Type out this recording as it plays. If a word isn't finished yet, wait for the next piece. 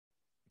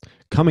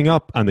Coming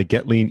up on the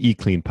Get Lean, Eat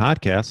Clean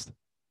podcast.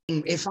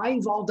 If I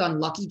evolved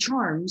on Lucky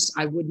Charms,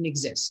 I wouldn't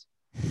exist.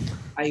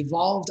 I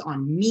evolved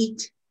on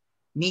meat.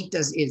 Meat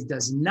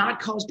does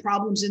not cause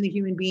problems in the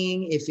human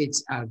being if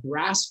it's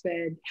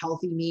grass-fed,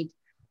 healthy meat,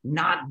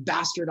 not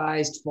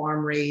bastardized,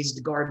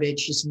 farm-raised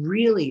garbage. Just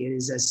really, it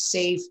is a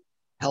safe,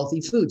 healthy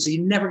food. So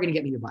you're never going to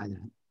get me to buy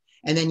that.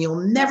 And then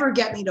you'll never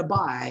get me to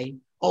buy,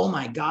 oh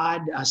my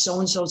God,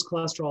 so-and-so's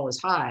cholesterol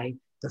is high.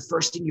 The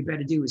first thing you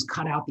better do is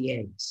cut out the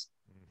eggs.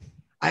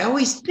 I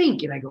always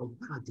think, and I go,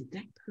 wow, did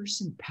that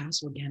person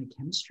pass organic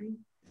chemistry?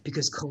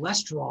 Because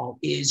cholesterol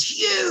is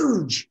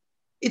huge.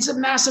 It's a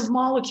massive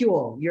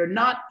molecule. You're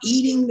not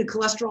eating the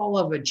cholesterol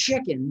of a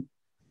chicken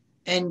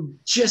and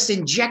just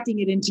injecting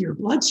it into your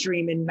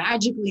bloodstream and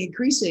magically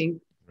increasing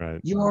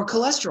your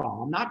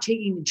cholesterol. I'm not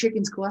taking the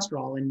chicken's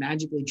cholesterol and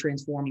magically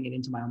transforming it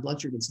into my own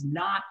bloodstream. It's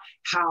not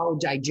how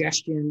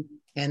digestion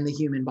and the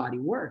human body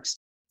works.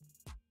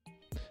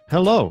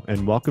 Hello,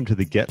 and welcome to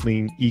the Get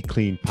Lean, Eat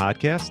Clean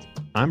podcast.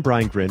 I'm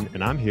Brian Grin,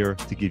 and I'm here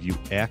to give you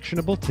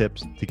actionable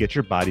tips to get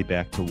your body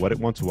back to what it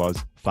once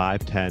was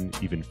 5, 10,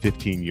 even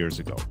 15 years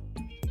ago.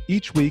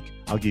 Each week,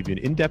 I'll give you an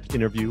in-depth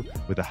interview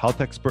with a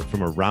health expert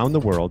from around the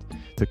world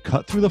to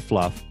cut through the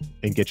fluff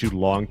and get you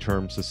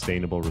long-term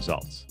sustainable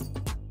results.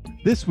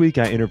 This week,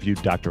 I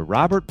interviewed Dr.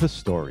 Robert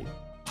Pastore.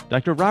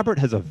 Dr. Robert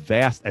has a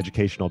vast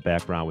educational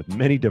background with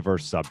many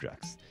diverse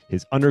subjects.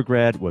 His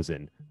undergrad was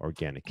in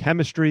organic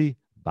chemistry,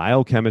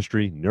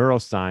 biochemistry,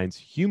 neuroscience,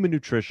 human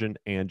nutrition,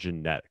 and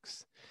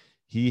genetics.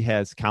 He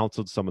has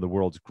counseled some of the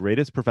world's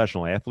greatest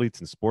professional athletes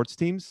and sports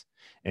teams.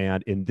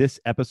 And in this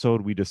episode,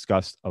 we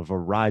discussed a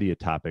variety of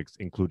topics,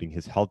 including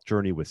his health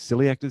journey with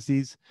celiac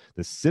disease,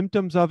 the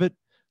symptoms of it,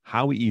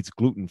 how he eats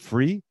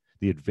gluten-free,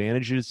 the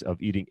advantages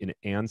of eating an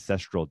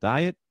ancestral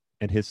diet,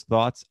 and his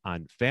thoughts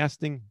on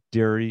fasting,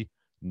 dairy,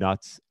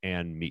 nuts,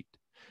 and meat.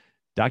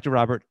 Dr.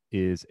 Robert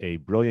is a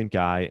brilliant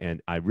guy,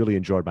 and I really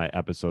enjoyed my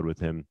episode with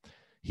him.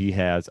 He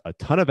has a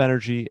ton of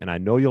energy, and I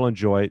know you'll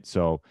enjoy it.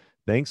 So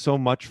thanks so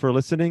much for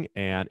listening,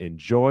 and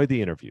enjoy the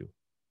interview.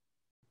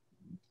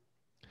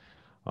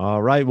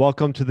 All right.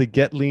 Welcome to the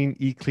Get Lean,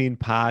 Eat Clean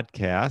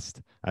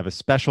podcast. I have a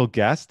special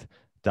guest,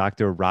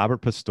 Dr.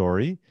 Robert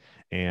Pastore,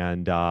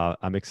 and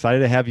I'm excited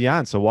to have you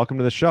on. So welcome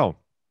to the show.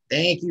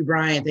 Thank you,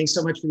 Brian. Thanks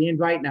so much for the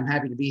invite, and I'm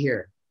happy to be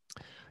here.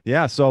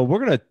 Yeah, so we're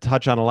going to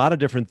touch on a lot of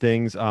different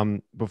things.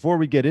 Before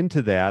we get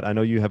into that, I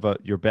know you have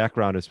your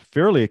background is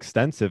fairly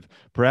extensive.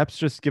 Perhaps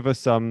just give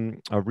us a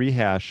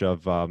rehash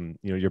of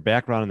your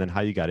background and then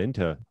how you got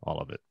into all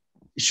of it.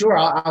 Sure,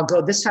 I'll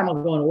go. This time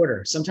I'll go in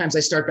order. Sometimes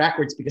I start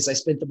backwards because I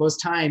spent the most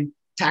time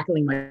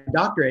tackling my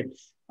doctorate.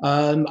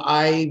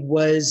 I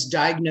was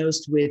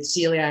diagnosed with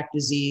celiac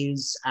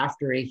disease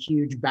after a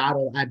huge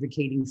battle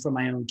advocating for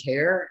my own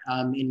care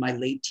in my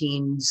late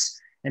teens.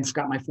 And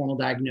got my formal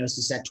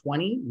diagnosis at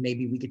 20.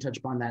 Maybe we could touch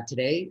upon that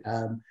today.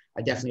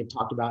 I definitely have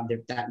talked about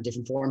that in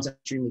different forums. I'm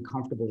extremely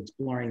comfortable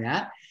exploring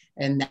that.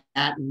 And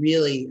that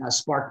really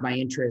sparked my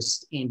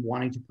interest in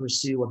wanting to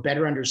pursue a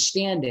better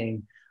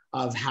understanding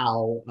of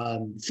how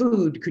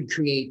food could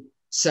create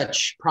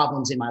such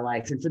problems in my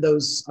life. And for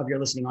those of your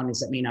listening audience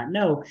that may not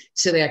know,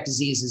 celiac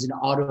disease is an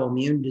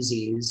autoimmune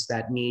disease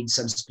that needs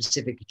some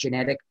specific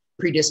genetic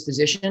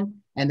predisposition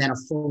and then a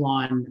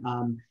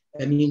full-on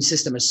immune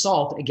system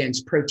assault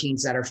against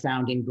proteins that are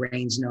found in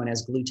grains known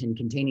as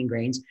gluten-containing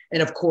grains.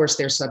 And of course,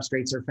 their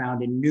substrates are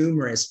found in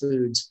numerous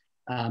foods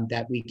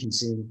that we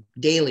consume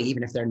daily,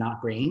 even if they're not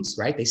grains,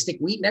 right? They stick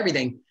wheat and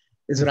everything,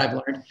 is what I've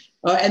learned.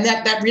 And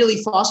that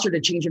really fostered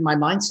a change in my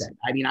mindset.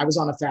 I mean, I was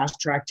on a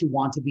fast track to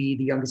want to be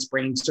the youngest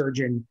brain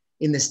surgeon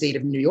in the state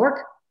of New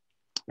York.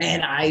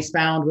 And I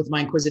found with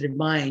my inquisitive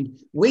mind,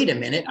 wait a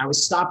minute, I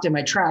was stopped in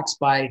my tracks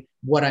by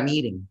what I'm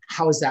eating.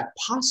 How is that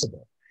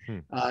possible?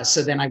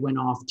 So then I went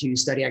off to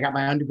study. I got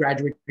my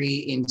undergraduate degree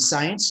in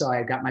science. So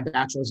I got my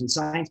bachelor's in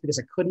science because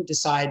I couldn't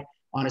decide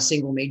on a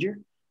single major.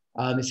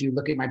 If you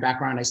look at my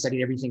background, I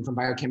studied everything from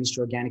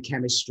biochemistry, organic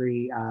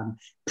chemistry,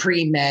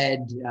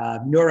 pre-med,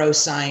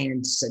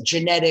 neuroscience,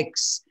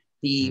 genetics,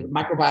 the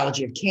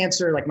microbiology of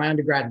cancer. Like my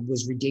undergrad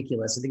was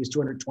ridiculous. I think it was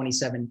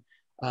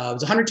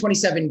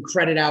 127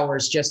 credit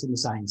hours just in the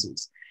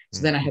sciences.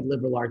 So then I had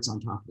liberal arts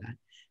on top of that.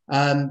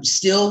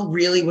 Still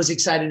really was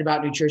excited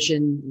about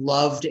nutrition,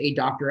 loved a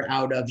doctor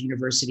out of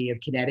University of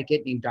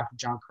Connecticut named Dr.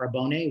 John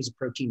Carbone, who's a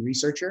protein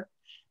researcher.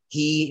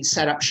 He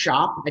set up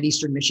shop at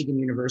Eastern Michigan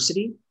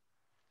University.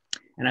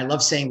 And I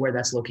love saying where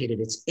that's located.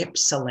 It's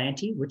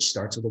Ypsilanti, which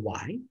starts with a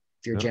Y,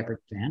 if you're a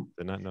Jeopardy fan.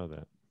 Did not know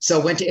that. So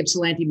went to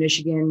Ypsilanti,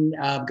 Michigan,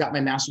 got my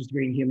master's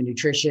degree in human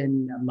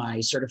nutrition, my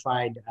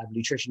certified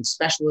nutrition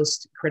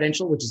specialist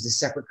credential, which is a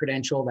separate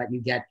credential that you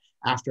get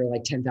after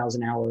like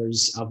 10,000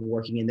 hours of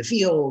working in the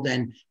field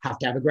and have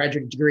to have a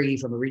graduate degree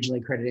from a regionally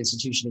accredited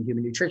institution in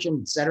human nutrition,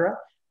 et cetera.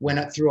 Went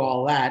up through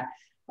all that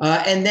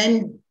and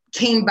then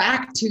came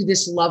back to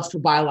this love for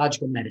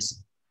biological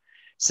medicine.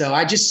 So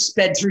I just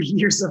sped 3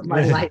 years of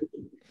my life.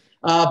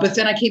 But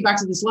then I came back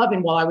to this love.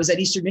 And while I was at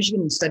Eastern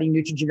Michigan studying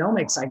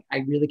nutrigenomics, I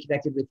really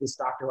connected with this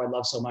doctor who I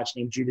love so much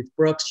named Judith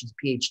Brooks. She's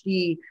a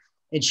PhD.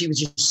 And she was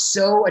just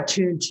so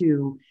attuned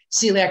to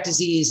celiac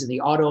disease and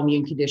the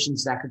autoimmune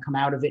conditions that could come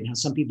out of it, and how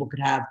some people could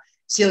have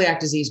celiac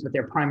disease, but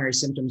their primary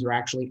symptoms were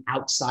actually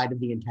outside of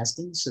the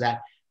intestines. So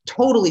that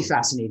totally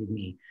fascinated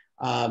me.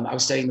 I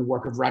was studying the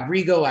work of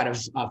Rodrigo out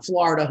of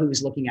Florida, who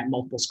was looking at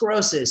multiple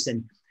sclerosis,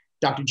 and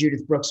Dr.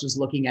 Judith Brooks was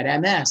looking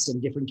at MS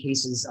and different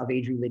cases of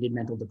age-related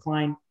mental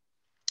decline.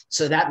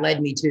 So that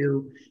led me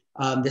to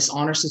this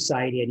honor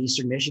society at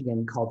Eastern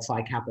Michigan called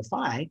Phi Kappa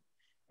Phi.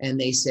 And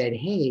they said,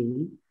 hey,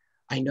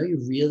 I know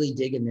you really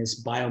dig in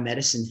this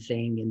biomedicine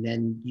thing, and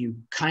then you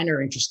kind of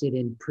are interested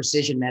in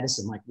precision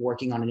medicine, like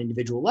working on an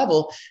individual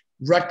level.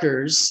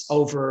 Rutgers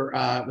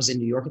was in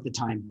New York at the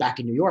time, back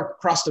in New York,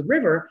 across the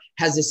river,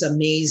 has this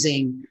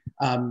amazing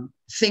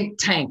think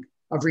tank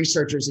of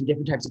researchers in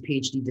different types of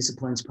PhD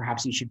disciplines.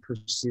 Perhaps you should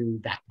pursue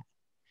that.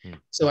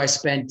 So I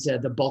spent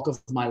the bulk of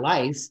my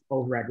life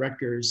over at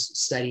Rutgers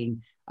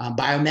studying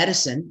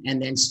biomedicine,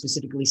 and then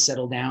specifically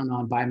settled down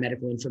on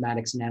biomedical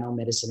informatics,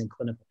 nanomedicine, and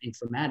clinical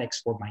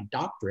informatics for my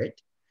doctorate,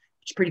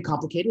 which is pretty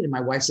complicated. And my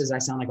wife says I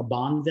sound like a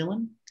Bond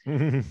villain,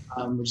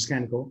 which is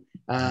kind of cool.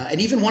 And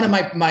even one of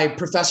my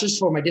professors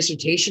for my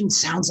dissertation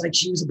sounds like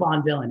she was a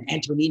Bond villain,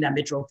 Antonina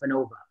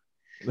Mitrofanova.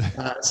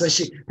 So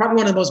she's probably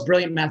one of the most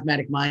brilliant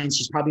mathematic minds.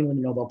 She's probably won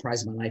the Nobel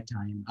Prize of my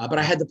lifetime. But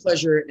I had the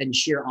pleasure and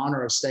sheer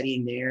honor of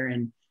studying there,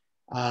 and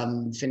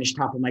finished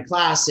top of my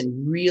class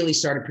and really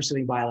started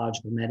pursuing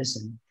biological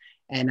medicine.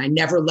 And I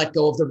never let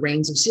go of the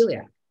reins of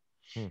celiac.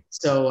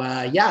 So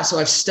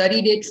I've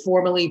studied it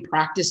formally,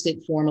 practiced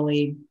it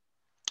formally,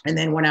 and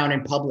then went out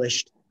and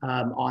published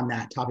on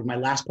that topic. My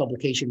last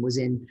publication was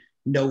in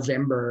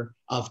November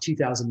of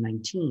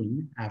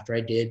 2019, after I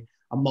did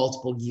a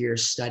multiple year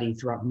study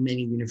throughout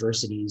many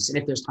universities. And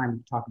if there's time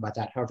to talk about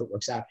that, however it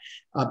works out,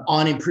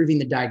 on improving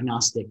the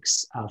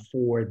diagnostics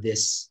for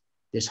this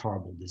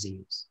horrible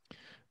disease.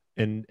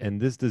 And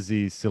this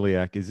disease,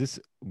 celiac,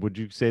 would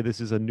you say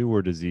this is a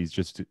newer disease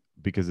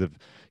because of,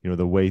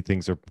 the way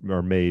things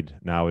are made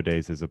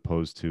nowadays as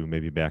opposed to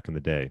maybe back in the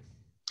day?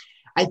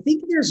 I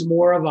think there's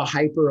more of a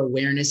hyper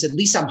awareness. At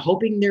least I'm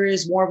hoping there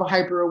is more of a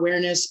hyper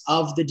awareness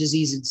of the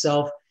disease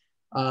itself.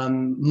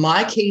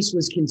 My case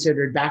was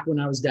considered, back when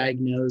I was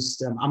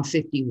diagnosed, I'm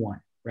 51,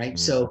 right?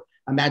 So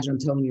imagine I'm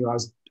telling you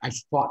I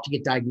fought to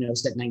get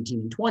diagnosed at 19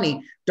 and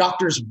 20.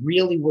 Doctors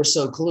really were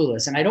so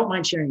clueless. And I don't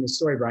mind sharing this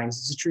story, Brian.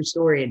 It's a true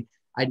story. And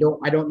I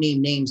don't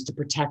name names to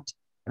protect,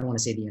 I don't want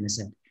to say the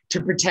innocent, to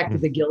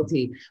protect the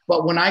guilty.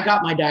 But when I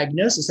got my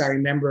diagnosis, I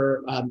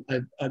remember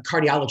a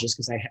cardiologist,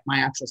 because my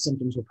actual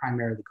symptoms were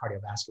primarily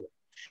cardiovascular.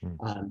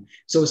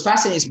 So it was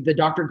fascinating. The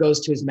doctor goes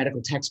to his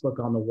medical textbook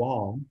on the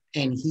wall,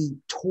 and he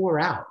tore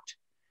out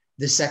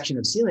this section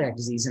of celiac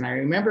disease. And I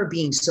remember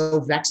being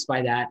so vexed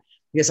by that,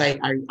 because I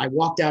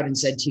walked out and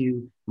said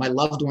to my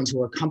loved ones who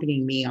were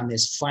accompanying me on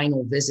this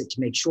final visit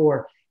to make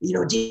sure,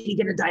 did he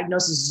get a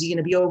diagnosis? Is he going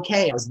to be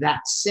okay? I was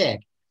that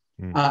sick.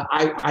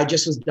 I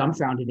just was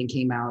dumbfounded and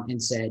came out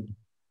and said,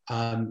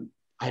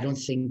 I don't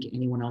think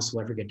anyone else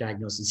will ever get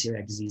diagnosed with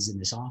celiac disease in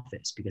this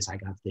office, because I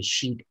got the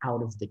sheet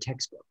out of the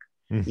textbook.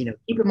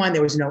 Keep in mind,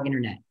 there was no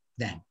internet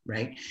then,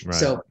 right?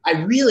 So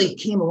I really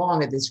came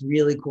along at this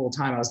really cool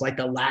time. I was like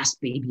the last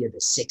baby of the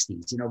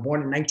 60s,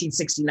 born in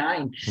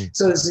 1969.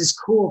 So it's this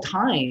cool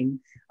time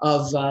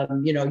of,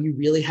 you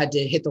really had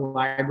to hit the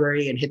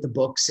library and hit the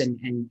books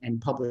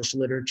and publish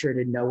literature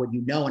to know what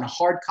you know in a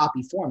hard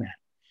copy format.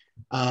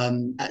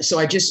 So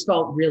I just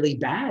felt really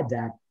bad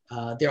that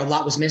a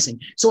lot was missing.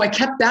 So I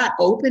kept that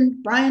open,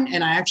 Brian,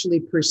 and I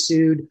actually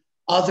pursued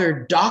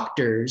other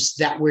doctors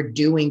that were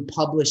doing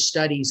published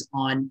studies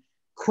on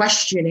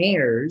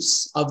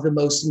questionnaires of the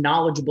most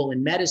knowledgeable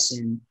in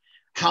medicine.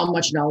 How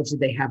much knowledge did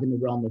they have in the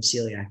realm of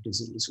celiac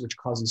disease, which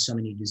causes so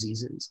many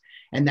diseases?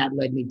 And that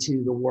led me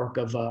to the work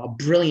of a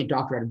brilliant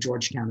doctor out of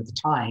Georgetown at the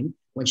time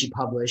when she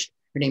published.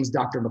 Her name is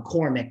Dr.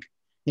 McCormick,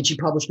 and she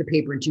published a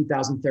paper in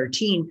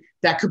 2013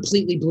 that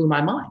completely blew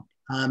my mind.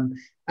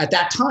 At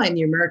that time,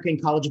 the American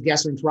College of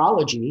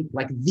Gastroenterology,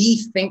 like the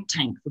think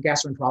tank for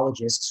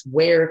gastroenterologists,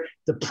 where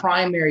the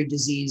primary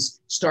disease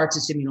starts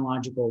its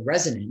immunological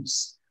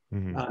resonance,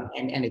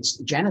 and its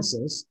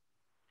genesis,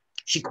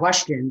 she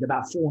questioned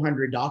about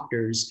 400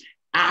 doctors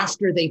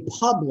after they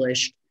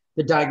published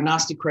the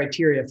diagnostic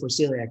criteria for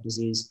celiac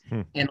disease,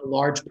 and a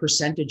large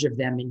percentage of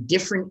them in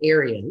different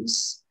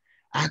areas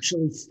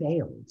actually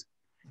failed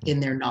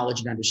in their knowledge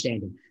and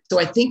understanding. So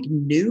I think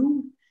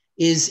new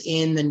is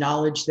in the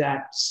knowledge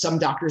that some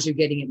doctors are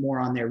getting it more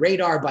on their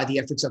radar by the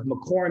efforts of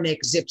McCormick,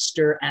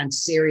 Zipster, and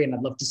Siri, and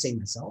I'd love to say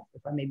myself,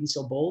 if I may be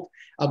so bold,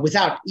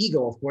 without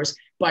ego, of course,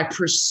 by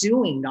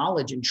pursuing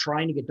knowledge and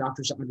trying to get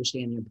doctors to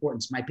understand the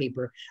importance. My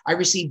paper, I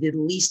received at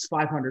least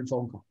 500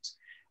 phone calls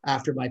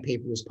after my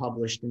paper was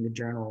published in the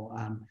Journal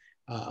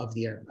of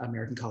the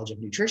American College of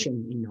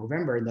Nutrition in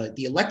November.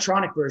 The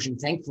electronic version,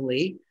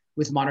 thankfully,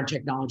 with modern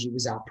technology,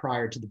 was out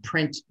prior to the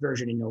print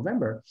version in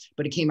November,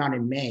 but it came out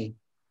in May.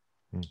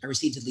 I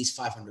received at least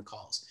 500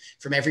 calls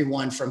from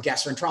everyone from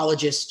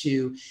gastroenterologists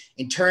to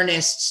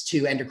internists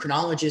to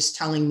endocrinologists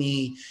telling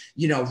me,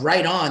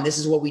 right on, this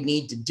is what we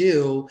need to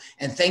do.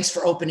 And thanks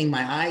for opening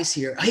my eyes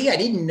here. Hey, I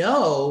didn't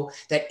know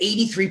that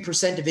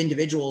 83% of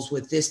individuals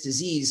with this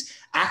disease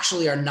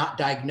actually are not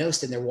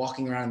diagnosed and they're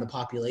walking around in the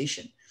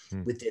population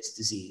with this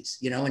disease,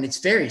 and it's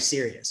very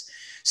serious.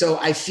 So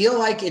I feel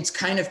like it's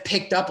kind of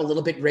picked up a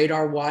little bit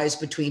radar wise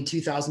between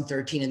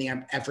 2013 and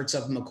the efforts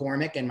of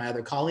McCormick and my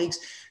other colleagues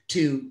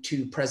to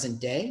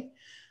present day.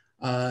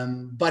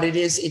 But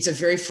it's a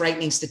very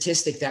frightening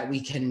statistic that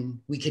we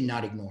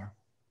cannot ignore.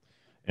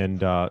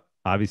 And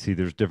obviously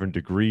there's different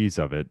degrees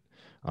of it.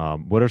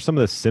 What are some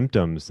of the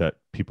symptoms that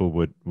people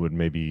would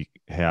maybe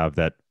have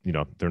that,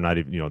 they're not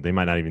even, they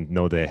might not even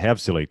know they have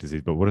celiac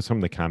disease, but what are some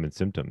of the common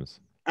symptoms?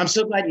 I'm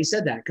so glad you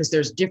said that, because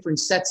there's different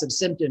sets of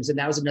symptoms. And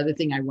that was another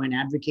thing I went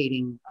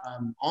advocating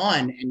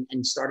on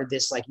and started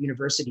this like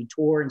university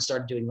tour and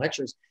started doing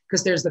lectures,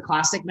 because there's the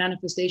classic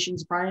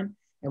manifestations, Brian.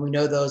 And we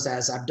know those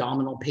as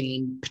abdominal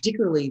pain,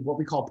 particularly what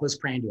we call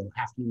postprandial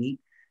after you eat.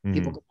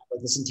 People have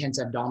like this intense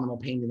abdominal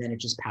pain and then it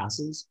just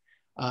passes.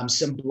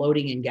 Some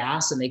bloating and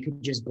gas, and they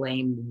could just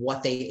blame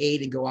what they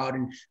ate and go out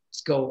and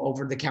go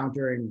over the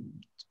counter and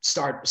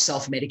start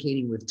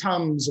self-medicating with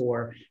Tums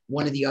or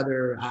one of the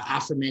other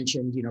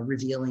aforementioned,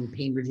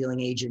 pain revealing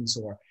agents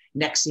or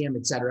Nexium,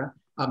 et cetera.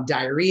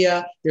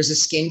 Diarrhea. There's a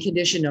skin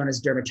condition known as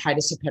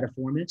dermatitis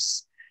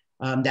herpetiformis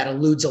that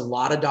eludes a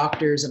lot of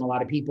doctors and a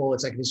lot of people.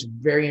 It's like this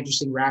very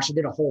interesting rash. I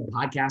did a whole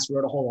podcast,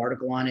 wrote a whole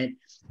article on it.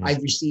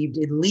 I've received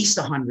at least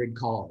 100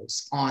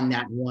 calls on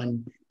that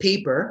one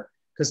paper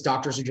because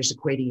doctors are just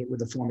equating it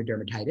with a form of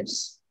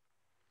dermatitis.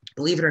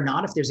 Believe it or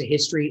not, if there's a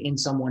history in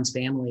someone's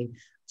family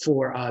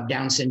for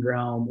Down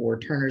syndrome or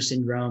Turner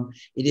syndrome,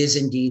 it is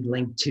indeed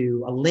linked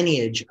to a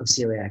lineage of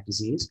celiac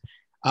disease.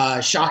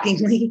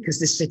 Shockingly, because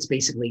this fits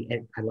basically,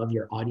 I love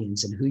your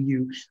audience and who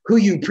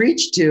you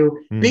preach to,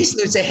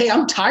 basically would say, hey,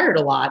 I'm tired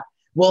a lot.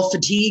 Well,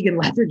 fatigue and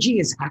lethargy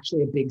is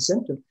actually a big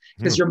symptom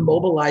because you're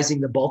mobilizing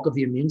the bulk of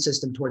the immune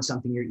system towards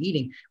something you're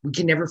eating. We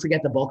can never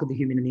forget the bulk of the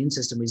human immune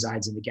system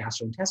resides in the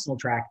gastrointestinal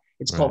tract.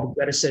 It's called the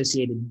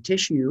gut-associated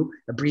tissue,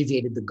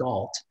 abbreviated the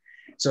GALT.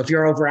 So if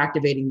you're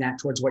overactivating that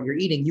towards what you're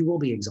eating, you will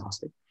be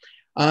exhausted.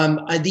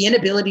 The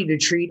inability to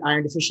treat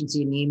iron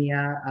deficiency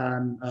anemia,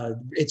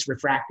 it's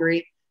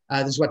refractory.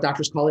 This is what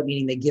doctors call it,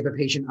 meaning they give a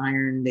patient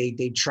iron,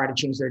 they try to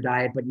change their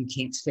diet, but you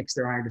can't fix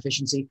their iron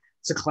deficiency.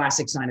 It's a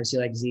classic sign of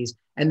celiac disease.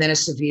 And then a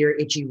severe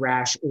itchy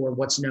rash, or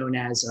what's known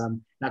as,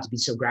 not to be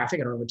so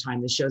graphic, I don't know what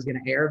time this show is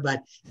going to air,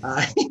 but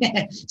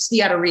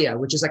steatorrhea,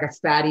 which is like a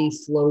fatty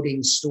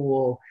floating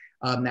stool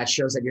that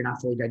shows that you're not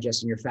fully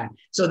digesting your fat.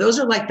 So those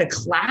are like the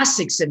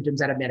classic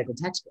symptoms out of medical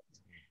textbooks.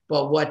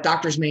 But what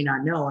doctors may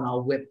not know, and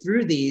I'll whip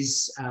through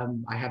these,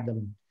 I have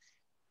them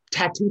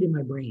tattooed in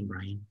my brain,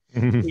 Brian.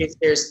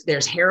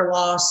 There's hair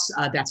loss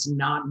that's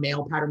not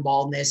male pattern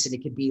baldness, and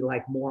it could be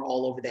like more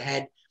all over the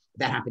head.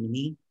 That happened to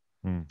me.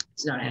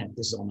 It's not,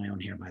 this is all my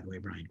own hair, by the way,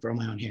 Brian. Grow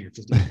my own hair.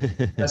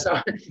 50.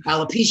 So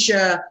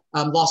alopecia,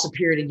 loss of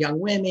period in young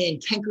women,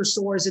 canker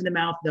sores in the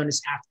mouth known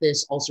as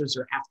aphthous, ulcers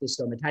or aphthous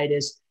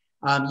stomatitis.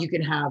 You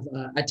can have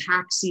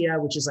ataxia,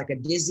 which is like a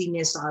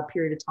dizziness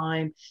period of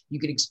time.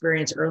 You could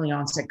experience early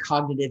onset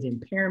cognitive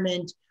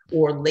impairment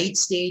or late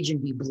stage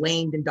and be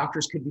blamed, and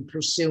doctors could be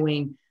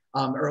pursuing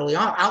early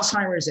on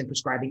Alzheimer's and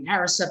prescribing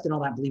Aricept and all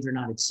that. Believe it or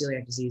not, it's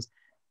celiac disease.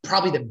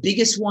 Probably the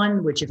biggest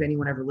one, which if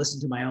anyone ever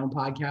listened to my own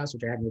podcast,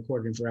 which I haven't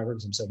recorded in forever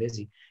because I'm so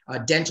busy,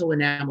 dental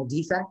enamel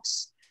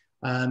defects.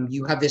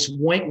 You have this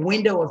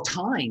window of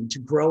time to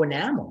grow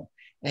enamel.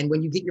 And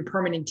when you get your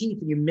permanent teeth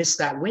and you miss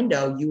that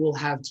window, you will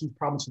have teeth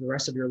problems for the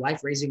rest of your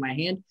life. Raising my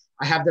hand,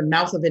 I have the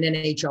mouth of an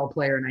NHL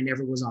player and I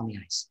never was on the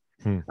ice.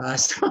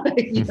 So,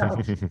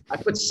 I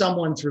put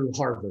someone through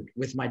Harvard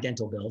with my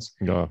dental bills.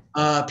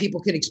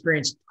 People can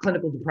experience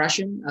clinical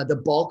depression. The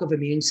bulk of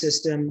immune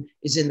system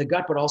is in the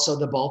gut, but also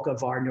the bulk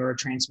of our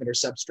neurotransmitter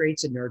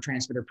substrates and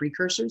neurotransmitter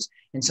precursors,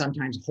 and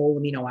sometimes whole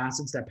amino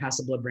acids that pass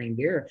the blood-brain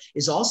barrier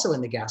is also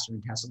in the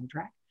gastrointestinal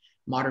tract.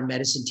 Modern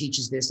medicine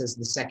teaches this as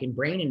the second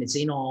brain, and it's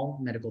in all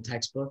medical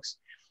textbooks.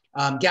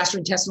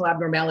 Gastrointestinal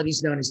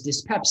abnormalities known as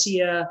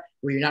dyspepsia,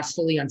 where you're not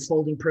fully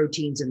unfolding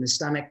proteins in the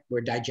stomach,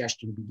 where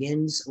digestion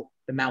begins.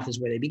 The mouth is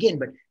where they begin,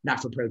 but not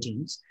for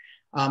proteins.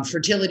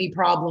 Fertility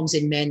problems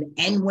in men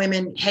and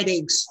women,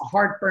 headaches,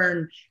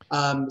 heartburn,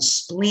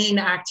 spleen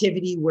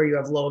activity, where you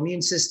have low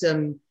immune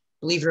system.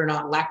 Believe it or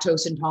not,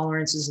 lactose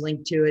intolerance is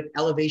linked to it.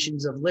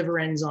 Elevations of liver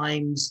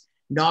enzymes,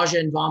 nausea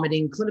and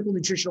vomiting, clinical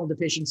nutritional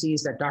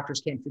deficiencies that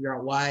doctors can't figure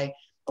out why.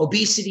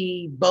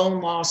 Obesity,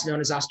 bone loss known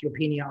as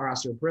osteopenia or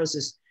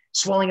osteoporosis,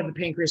 swelling of the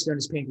pancreas known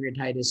as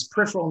pancreatitis,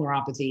 peripheral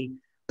neuropathy,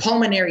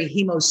 pulmonary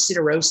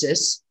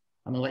hemosiderosis.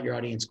 I'm gonna let your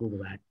audience Google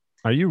that.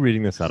 Are you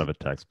reading this out of a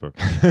textbook?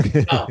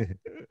 Oh,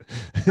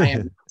 I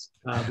am.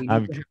 We need to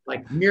have,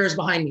 like mirrors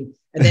behind me.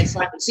 And then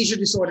seizure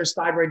disorders,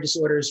 thyroid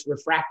disorders,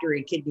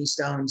 refractory kidney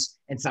stones,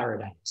 and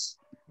thyroiditis.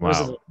 Wow.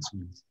 Those are the last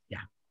ones. Yeah.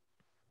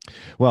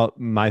 Well,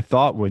 my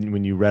thought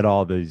when you read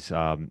all these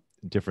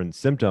different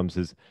symptoms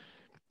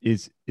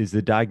is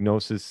the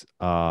diagnosis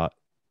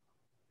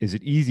is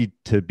it easy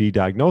to be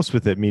diagnosed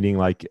with it? Meaning,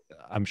 like,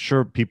 I'm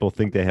sure people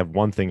think they have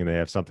one thing and they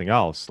have something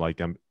else.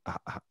 Like,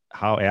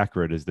 how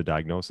accurate is the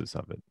diagnosis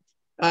of it?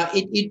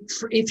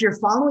 If you're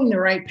following the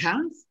right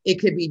path, it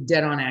could be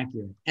dead on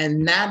accurate.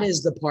 And that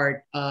is the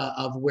part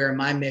of where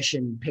my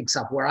mission picks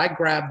up, where I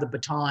grab the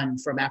baton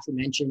from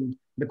aforementioned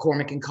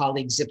McCormick and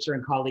colleagues, Zipser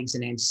and colleagues,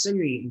 and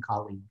Ancestral and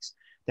colleagues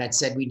that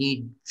said we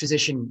need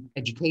physician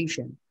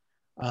education.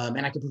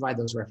 And I can provide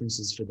those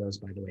references for those,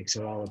 by the way, because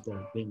they're all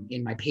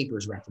in my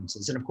papers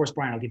references. And of course,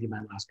 Brian, I'll give you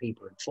my last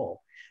paper in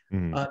full.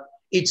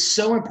 It's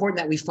so important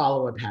that we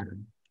follow a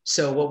pattern.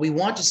 So what we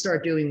want to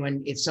start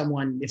doing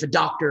if a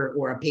doctor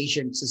or a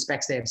patient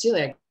suspects they have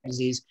celiac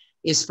disease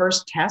is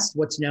first test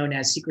what's known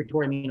as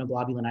secretory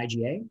immunoglobulin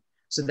IgA.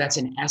 So that's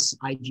an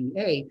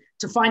SIgA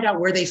to find out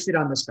where they fit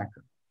on the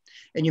spectrum.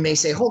 And you may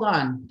say, hold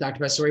on, Dr.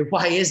 Pastore,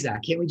 why is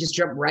that? Can't we just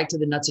jump right to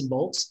the nuts and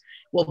bolts?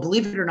 Well,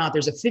 believe it or not,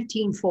 there's a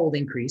 15-fold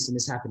increase, and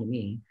this happened to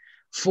me,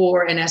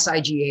 for an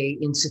SIgA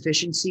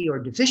insufficiency or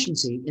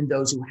deficiency in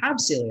those who have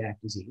celiac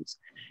disease.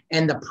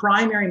 And the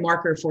primary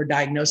marker for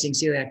diagnosing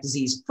celiac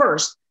disease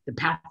first, the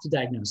path to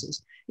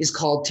diagnosis, is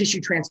called tissue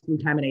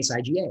transglutaminase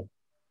IgA.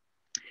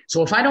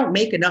 So if I don't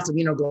make enough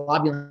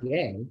immunoglobulin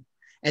IgA,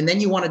 and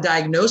then you want to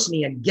diagnose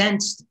me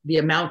against the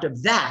amount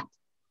of that,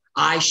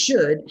 I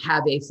should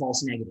have a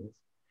false negative.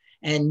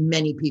 And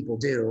many people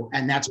do,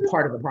 and that's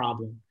part of the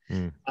problem.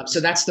 So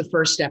that's the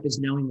first step, is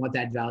knowing what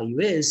that value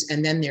is.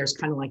 And then there's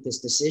kind of like this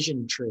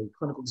decision tree,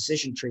 clinical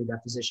decision tree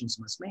that physicians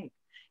must make.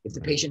 If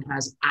the patient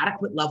has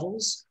adequate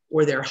levels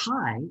or they're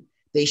high,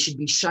 they should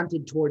be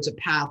shunted towards a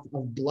path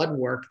of blood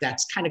work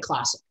that's kind of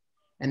classic.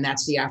 And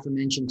that's the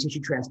aforementioned tissue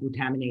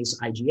transglutaminase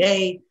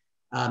IgA.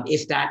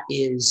 If that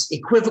is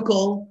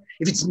equivocal,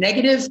 if it's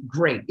negative,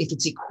 great. If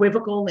it's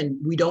equivocal and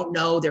we don't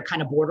know, they're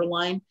kind of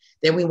borderline,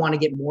 then we want to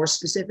get more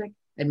specific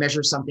and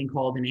measure something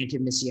called an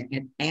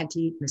endomysial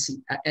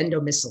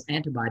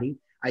antibody,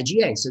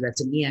 IgA. So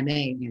that's an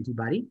EMA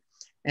antibody.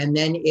 And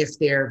then if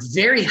they're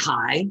very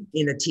high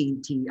in the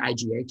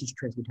IgA, tissue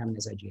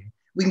transglutaminase IgA,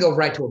 we can go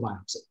right to a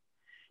biopsy.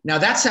 Now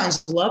that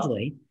sounds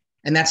lovely,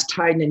 and that's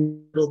tied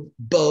in a little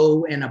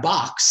bow in a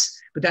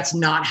box, but that's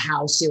not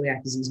how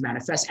celiac disease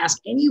manifests. Ask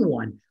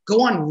anyone,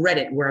 go on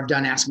Reddit, where I've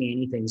done Ask Me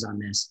Anythings on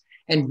this,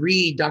 and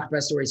read Dr.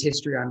 Pastore's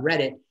history on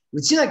Reddit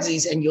with celiac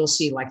disease, and you'll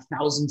see like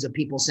thousands of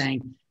people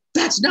saying,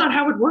 that's not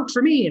how it worked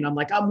for me. And I'm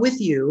like, I'm with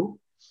you.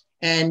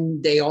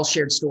 And they all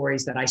shared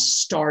stories that I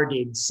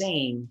started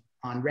saying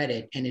on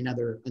Reddit and in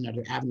other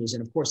avenues,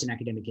 and of course in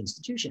academic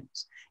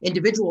institutions.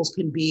 Individuals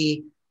can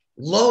be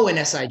low in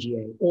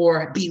SIgA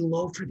or be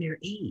low for their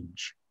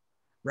age,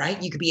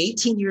 right? You could be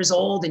 18 years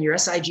old and your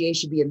SIgA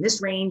should be in this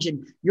range,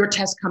 and your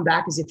tests come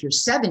back as if you're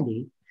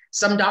 70.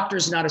 Some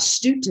doctors not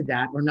astute to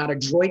that or not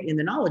adroit in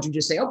the knowledge and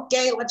just say,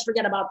 okay, let's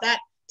forget about that.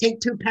 Take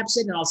 2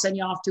 Pepsid and I'll send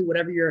you off to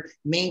whatever your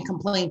main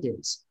complaint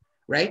is,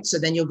 right? So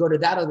then you'll go to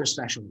that other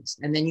specialist,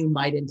 and then you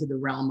might into the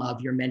realm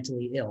of you're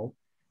mentally ill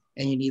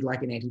and you need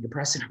like an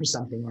antidepressant or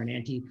something, or an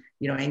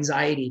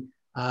anxiety.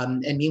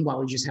 And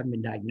meanwhile, you just haven't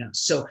been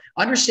diagnosed. So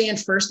understand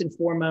first and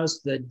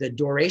foremost, the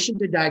duration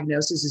to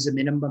diagnosis is a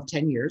minimum of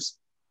 10 years.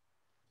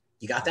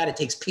 You got that? It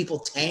takes people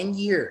 10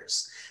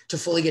 years to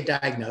fully get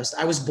diagnosed.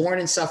 I was born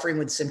and suffering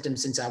with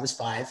symptoms since I was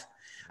 5.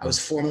 I was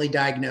formally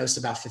diagnosed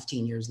about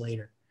 15 years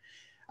later.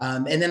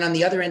 And then on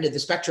the other end of the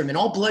spectrum, and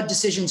all blood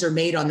decisions are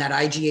made on that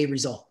IgA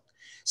result.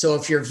 So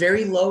if you're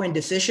very low and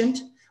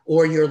deficient,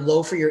 or you're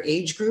low for your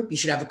age group, you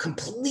should have a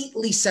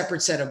completely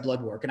separate set of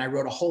blood work. And I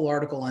wrote a whole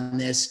article on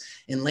this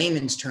in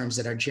layman's terms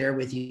that I'd share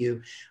with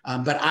you.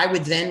 But I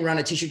would then run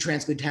a tissue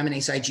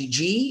transglutaminase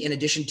IgG in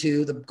addition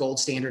to the gold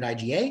standard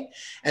IgA,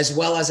 as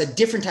well as a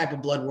different type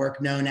of blood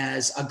work known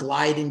as a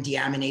gliadin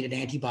deaminated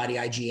antibody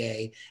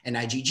IgA and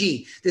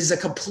IgG. This is a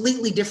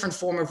completely different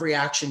form of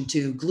reaction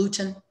to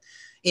gluten.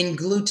 In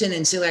gluten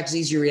and celiac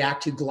disease, you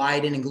react to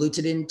gliadin and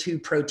glutathin, 2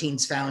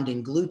 proteins found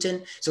in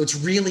gluten. So it's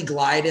really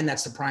gliadin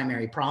that's the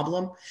primary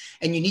problem.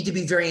 And you need to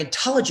be very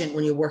intelligent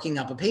when you're working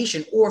up a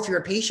patient, or if you're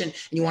a patient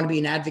and you want to be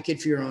an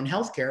advocate for your own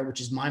healthcare, which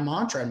is my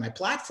mantra and my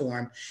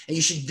platform, and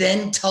you should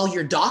then tell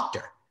your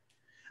doctor.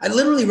 I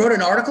literally wrote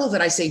an article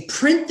that I say,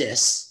 print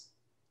this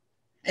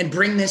and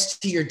bring this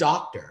to your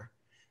doctor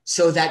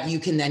so that you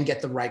can then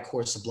get the right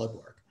course of blood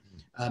work.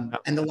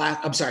 And the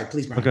last, I'm sorry,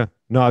 please, Brian. Okay.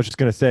 No, I was just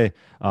going to say,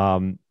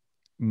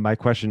 my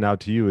question now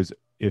to you is,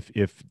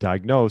 if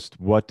diagnosed,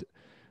 what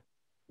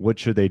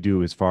should they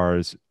do as far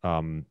as,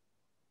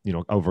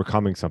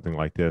 overcoming something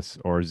like this?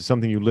 Or is it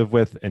something you live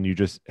with and you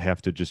just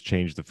have to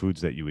change the foods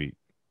that you eat?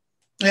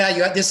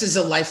 Yeah, this is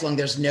a lifelong,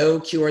 there's no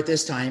cure at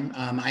this time.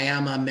 I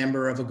am a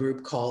member of a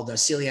group called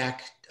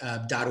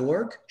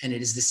Celiac.org, and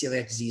it is the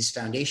Celiac Disease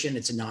Foundation.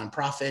 It's a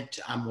nonprofit.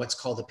 I'm what's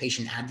called a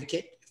patient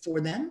advocate for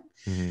them,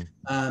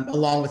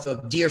 along with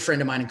a dear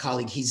friend of mine and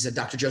colleague. He's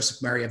Dr.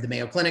 Joseph Murray of the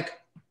Mayo Clinic.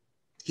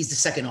 He's the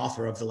second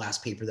author of the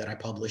last paper that I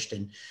published,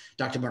 and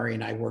Dr. Murray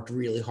and I worked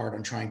really hard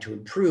on trying to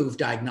improve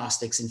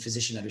diagnostics and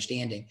physician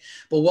understanding.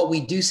 But what we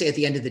do say at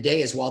the end of the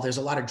day is, while there's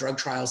a lot of drug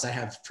trials that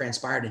have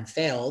transpired and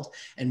failed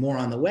and more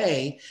on the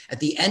way, at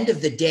the end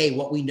of the day,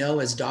 what we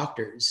know as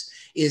doctors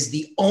is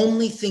the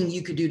only thing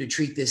you could do to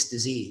treat this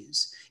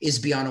disease is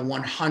be on a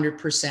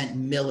 100%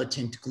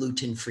 militant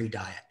gluten-free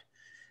diet.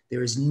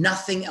 There is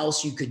nothing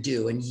else you could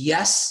do. And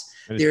yes,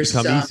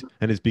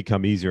 it's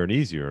become easier and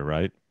easier,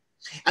 right?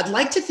 I'd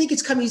like to think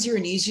it's come easier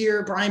and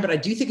easier, Brian, but I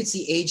do think it's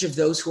the age of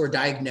those who are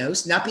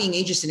diagnosed, not being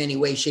ageist in any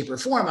way, shape, or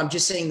form. I'm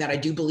just saying that I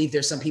do believe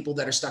there's some people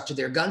that are stuck to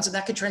their guns, and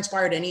that could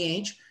transpire at any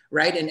age,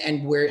 right? And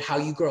how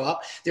you grow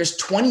up. There's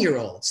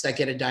 20-year-olds that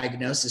get a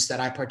diagnosis that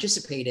I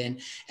participate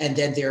in, and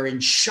then they're in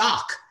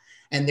shock.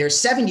 And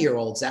there's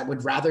 70-year-olds that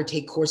would rather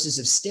take courses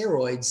of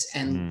steroids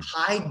and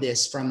hide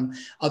this from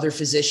other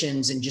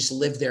physicians and just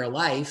live their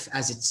life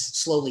as it's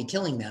slowly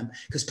killing them.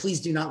 Because please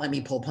do not let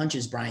me pull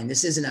punches, Brian.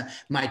 This isn't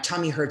my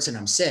tummy hurts and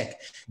I'm sick.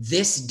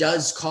 This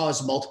does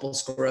cause multiple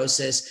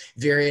sclerosis,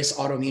 various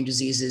autoimmune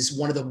diseases.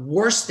 One of the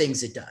worst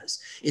things it does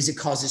is it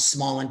causes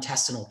small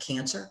intestinal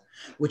cancer,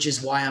 which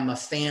is why I'm a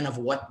fan of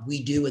what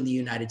we do in the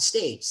United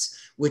States,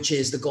 which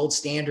is the gold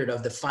standard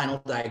of the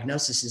final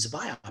diagnosis is a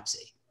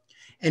biopsy.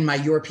 And my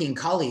European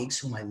colleagues,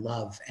 whom I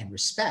love and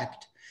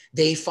respect,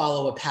 they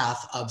follow a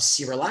path of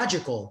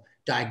serological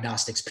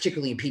diagnostics,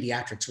 particularly in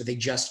pediatrics, where they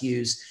just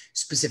use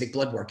specific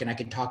blood work. And I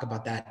can talk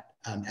about that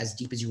as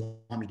deep as you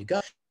want me to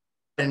go.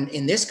 And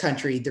in this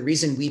country, the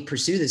reason we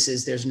pursue this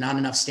is there's not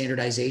enough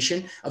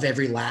standardization of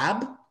every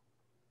lab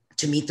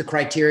to meet the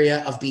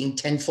criteria of being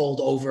tenfold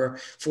over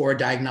for a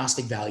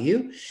diagnostic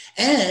value.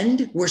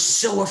 And we're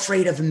so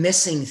afraid of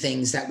missing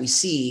things that we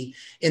see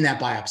in that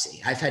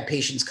biopsy. I've had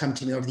patients come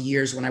to me over the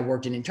years when I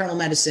worked in internal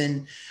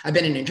medicine. I've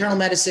been in internal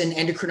medicine,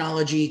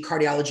 endocrinology,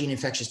 cardiology, and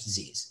infectious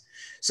disease.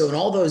 So in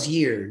all those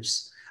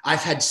years,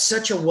 I've had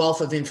such a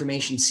wealth of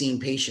information seeing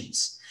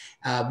patients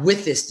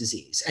with this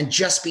disease, and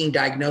just being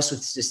diagnosed with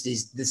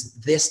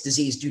this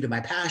disease due to my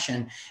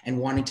passion and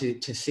wanting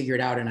to figure it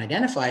out and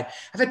identify it.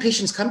 I've had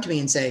patients come to me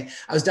and say,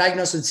 I was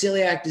diagnosed with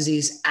celiac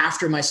disease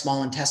after my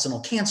small intestinal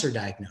cancer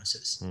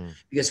diagnosis.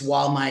 Because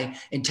while my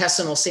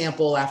intestinal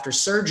sample after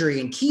surgery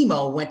and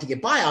chemo went to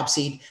get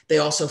biopsied, they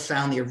also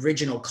found the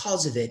original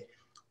cause of it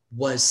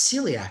was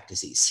celiac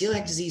disease.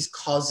 Celiac disease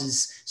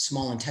causes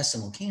small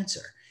intestinal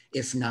cancer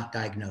if not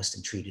diagnosed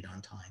and treated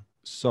on time.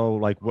 So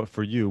like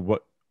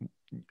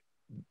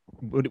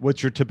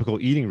what's your typical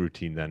eating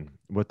routine then?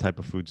 What type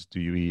of foods do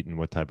you eat and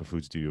what type of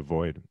foods do you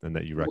avoid and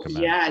that you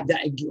recommend? Yeah,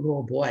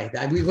 oh boy,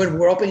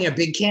 we're opening a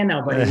big can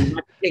now, buddy. We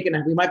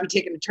might be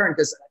taking a turn,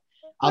 because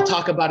I'll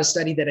talk about a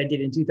study that I did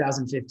in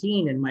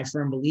 2015 and my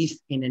firm belief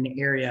in an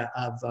area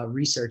of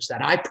research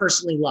that I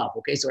personally love.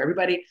 Okay, so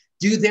everybody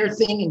do their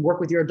thing and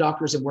work with your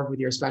doctors and work with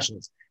your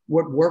specialists.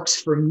 What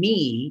works for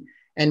me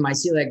and my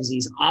celiac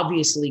disease,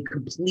 obviously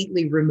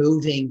completely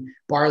removing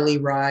barley,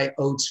 rye,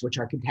 oats, which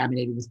are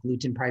contaminated with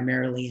gluten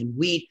primarily, and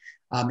wheat,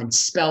 and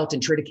spelt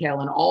and triticale,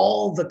 and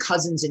all the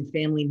cousins and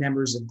family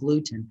members of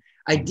gluten.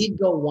 I did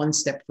go one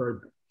step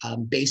further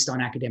based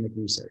on academic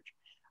research.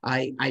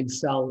 I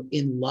fell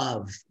in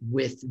love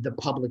with the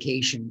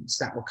publications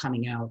that were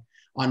coming out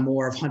on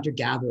more of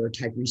hunter-gatherer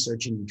type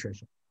research in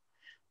nutrition.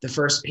 The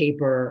first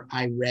paper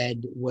I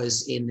read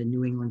was in the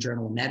New England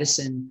Journal of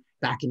Medicine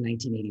back in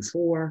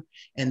 1984.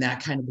 And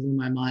that kind of blew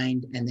my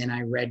mind. And then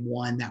I read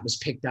one that was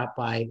picked up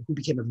by who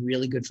became a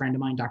really good friend of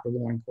mine, Dr.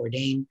 Lauren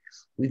Cordain.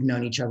 We've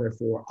known each other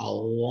for a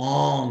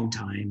long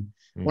time.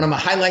 One of my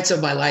highlights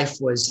of my life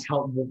was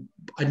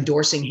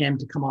endorsing him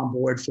to come on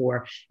board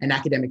for an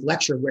academic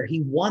lecture where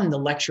he won the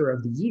lecture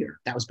of the year.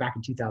 That was back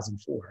in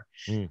 2004.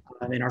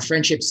 And our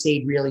friendship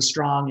stayed really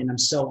strong. And I'm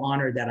so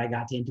honored that I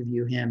got to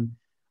interview him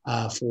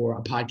for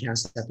a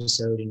podcast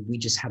episode. And we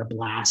just had a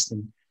blast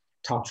and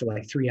talked for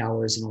like 3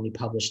 hours and only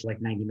published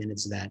like 90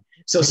 minutes of that.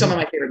 So some of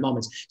my favorite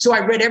moments. So I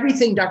read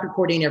everything Dr.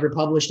 Cordain ever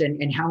published,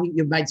 and how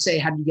you might say,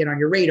 how did you get on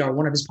your radar?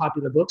 One of his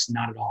popular books?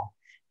 Not at all.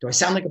 Do I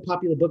sound like a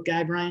popular book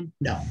guy, Brian?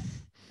 No.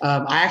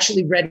 I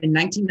actually read in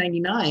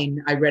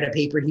 1999, I read a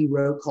paper he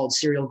wrote called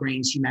Cereal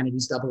Grains,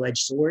 Humanity's Double-Edged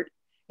Sword.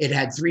 It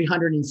had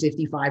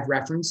 355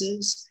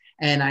 references.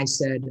 And I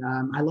said,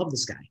 I love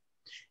this guy.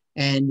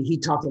 And he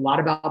talked a lot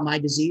about my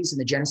disease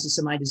and the genesis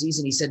of my disease.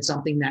 And he said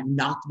something that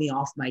knocked me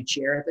off my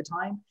chair at the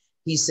time.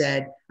 He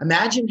said,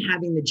 imagine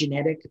having the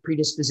genetic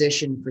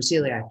predisposition for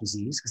celiac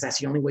disease, because that's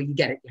the only way you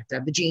get it. You have to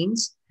have the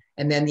genes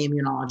and then the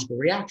immunological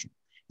reaction.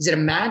 He said,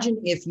 imagine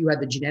if you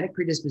had the genetic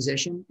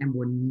predisposition and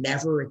were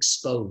never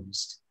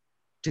exposed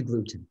to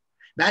gluten.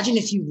 Imagine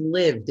if you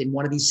lived in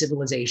one of these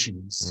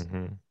civilizations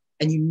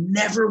and you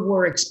never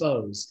were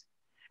exposed.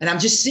 And I'm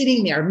just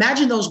sitting there.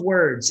 Imagine those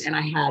words. And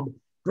I had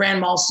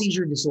grand mal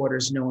seizure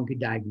disorders no one could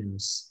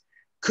diagnose.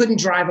 Couldn't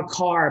drive a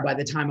car by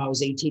the time I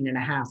was 18 and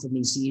a half of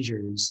these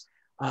seizures.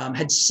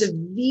 Had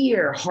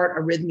severe heart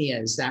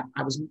arrhythmias that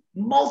I was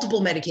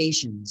multiple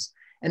medications,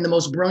 and the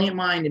most brilliant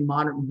mind in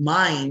modern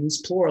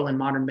minds, plural, in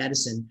modern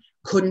medicine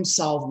couldn't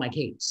solve my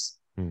case.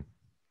 And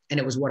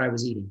it was what I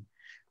was eating.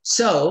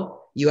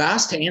 So You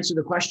asked to answer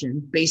the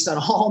question based on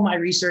all my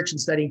research and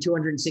studying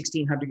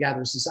 216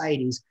 hunter-gatherer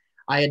societies.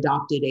 I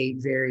adopted a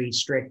very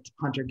strict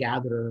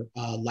hunter-gatherer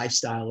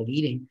lifestyle of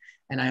eating,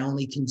 and I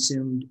only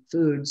consumed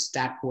foods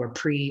that were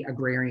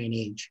pre-agrarian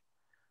age.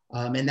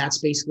 And that's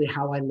basically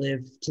how I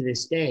live to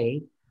this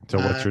day. So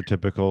what's your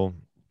typical,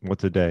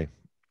 what's a day?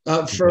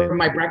 For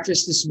my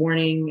breakfast this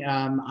morning,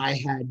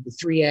 I had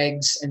 3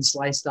 eggs and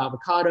sliced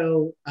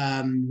avocado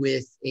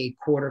with a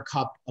quarter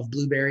cup of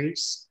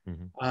blueberries.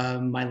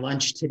 Mm-hmm. My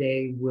lunch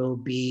today will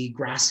be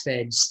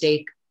grass-fed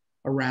steak,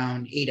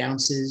 around 8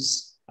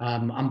 ounces.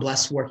 I'm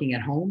blessed working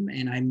at home,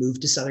 and I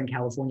moved to Southern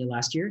California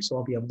last year, so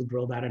I'll be able to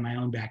grill that in my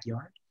own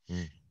backyard,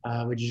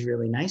 which is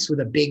really nice, with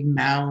a big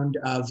mound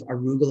of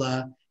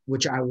arugula,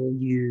 which I will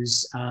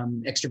use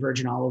extra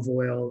virgin olive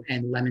oil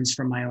and lemons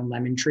from my own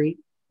lemon tree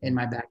in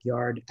my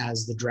backyard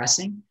as the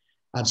dressing.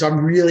 So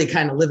I'm really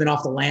kind of living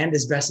off the land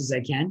as best as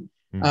I can.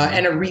 Mm-hmm.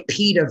 And a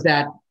repeat of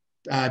that,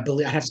 I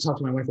have to talk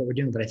to my wife what we're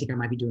doing, but I think I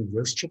might be doing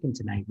roast chicken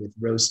tonight with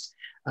roast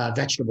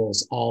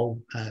vegetables,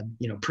 all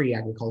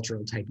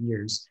pre-agricultural type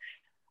years.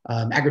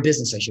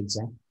 Agribusiness, I should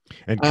say.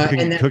 And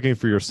cooking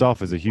for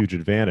yourself is a huge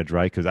advantage,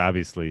 right? Because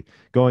obviously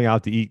going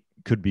out to eat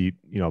could be,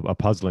 a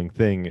puzzling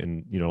thing.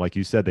 And, like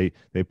you said,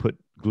 they put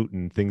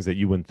gluten in things that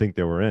you wouldn't think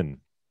they were in.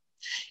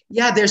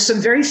 Yeah, there's some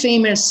very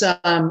famous,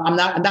 I'm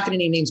not going to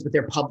name names, but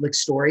they're public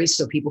stories.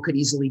 So people could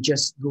easily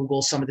just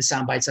Google some of the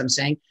sound bites I'm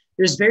saying.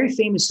 There's very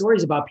famous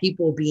stories about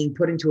people being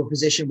put into a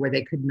position where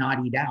they could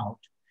not eat out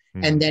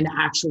and then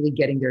actually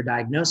getting their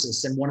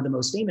diagnosis. And one of the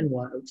most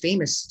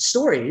famous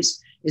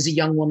stories is a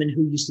young woman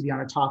who used to be on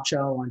a talk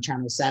show on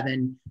Channel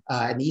 7,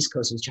 and the East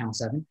Coast was Channel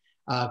 7,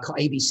 called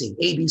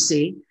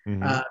ABC,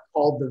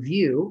 called The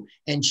View.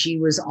 And she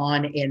was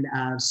on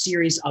a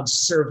series of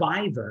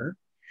Survivor.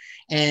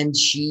 And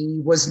she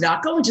was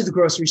not going to the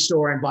grocery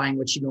store and buying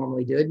what she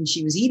normally did. And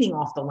she was eating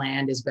off the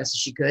land as best as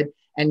she could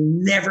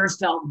and never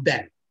felt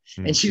better.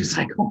 Mm-hmm. And she was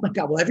like, oh my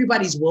God, well,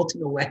 everybody's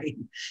wilting away.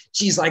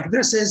 She's like,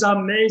 this is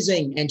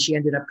amazing. And she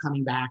ended up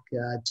coming back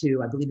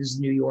to, I believe it was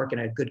New York,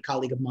 and a good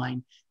colleague of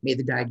mine made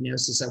the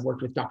diagnosis. I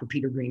worked with Dr.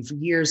 Peter Green for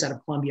years out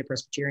of Columbia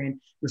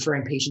Presbyterian,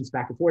 referring patients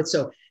back and forth.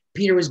 So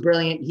Peter was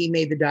brilliant. He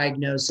made the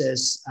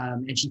diagnosis,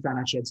 and she found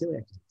out she had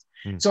celiac disease.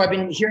 Mm-hmm. So I've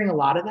been hearing a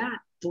lot of that,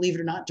 believe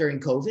it or not, during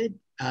COVID.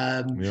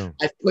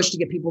 I've pushed to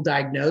get people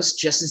diagnosed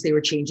just as they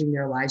were changing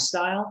their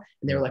lifestyle.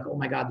 And they were like, oh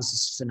my God, this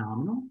is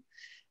phenomenal.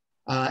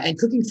 And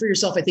cooking for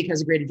yourself, I think,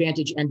 has a great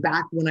advantage. And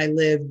back when I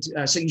lived,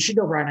 so you should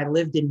know, Brian, I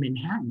lived in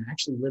Manhattan. I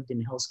actually lived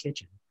in Hell's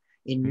Kitchen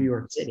in New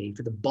York City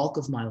for the bulk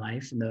of my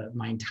life and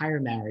my entire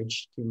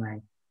marriage to my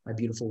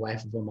beautiful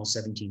wife of almost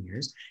 17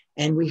 years.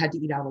 And we had to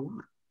eat out a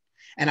lot.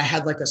 And I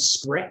had like a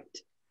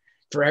script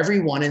for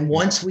everyone. And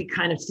once we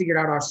kind of figured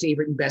out our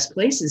favorite and best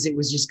places, it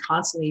was just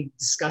constantly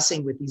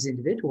discussing with these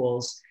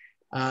individuals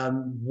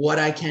what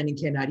I can and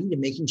cannot eat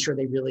and making sure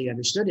they really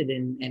understood it.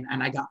 And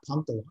I got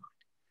punked a lot.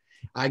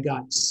 I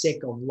got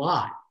sick a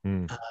lot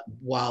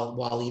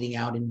while eating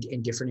out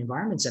in different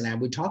environments. And I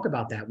would talk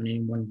about that when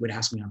anyone would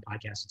ask me on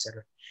podcasts, et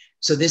cetera.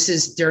 So this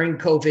is during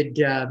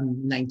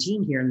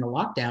COVID-19 here in the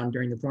lockdown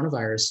during the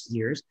coronavirus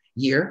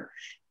year.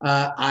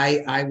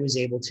 I was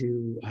able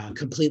to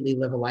completely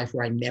live a life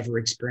where I never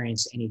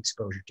experienced any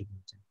exposure to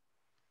gluten.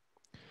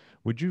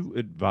 Would you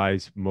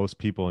advise most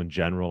people in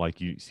general, like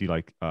you see,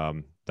 like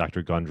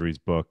Dr. Gundry's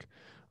book,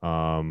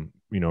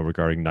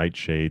 regarding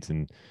nightshades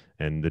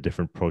and the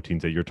different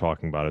proteins that you're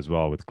talking about as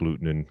well with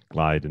gluten and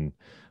gliadin,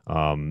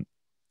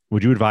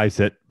 would you advise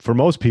that for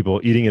most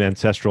people, eating an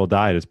ancestral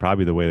diet is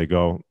probably the way to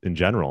go in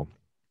general,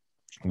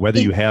 whether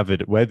you have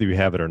it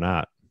or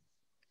not?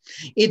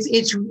 It's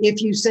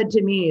if you said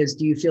to me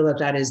do you feel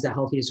that is the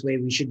healthiest way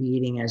we should be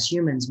eating as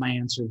humans? My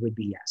answer would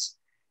be yes.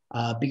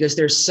 Because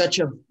there's such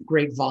a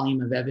great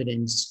volume of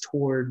evidence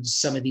towards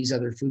some of these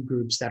other food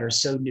groups that are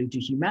so new to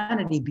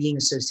humanity being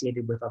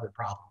associated with other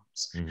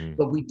problems. Mm-hmm.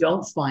 But we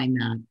don't find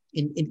that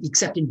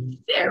except in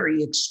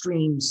very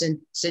extreme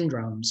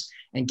syndromes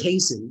and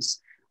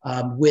cases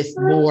with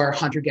more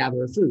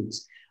hunter-gatherer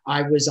foods.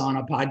 I was on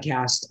a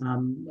podcast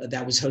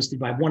that was hosted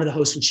by one of the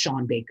hosts was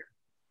Sean Baker.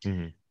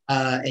 Mm-hmm.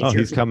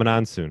 He's coming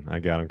on soon. I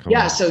got him coming.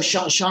 Yeah, on. So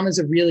Sean is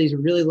a really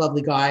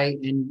lovely guy,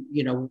 and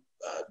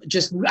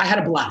I had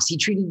a blast. He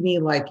treated me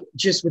like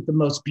just with the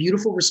most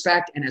beautiful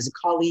respect and as a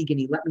colleague, and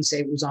he let me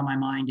say what was on my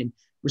mind and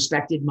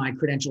respected my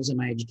credentials and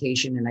my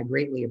education, and I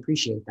greatly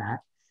appreciate that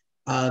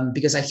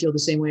because I feel the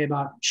same way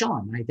about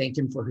Sean. I thanked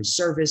him for his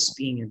service,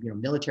 being a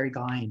military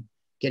guy and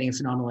getting a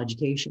phenomenal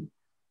education.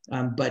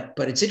 But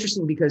it's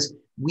interesting because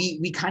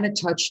we kind of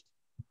touched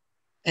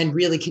and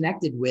really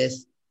connected with,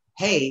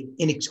 hey,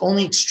 in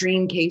only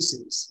extreme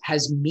cases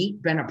has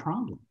meat been a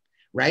problem,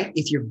 right?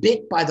 If you're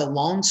bit by the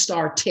Lone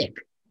Star tick,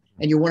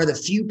 and you're one of the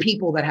few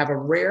people that have a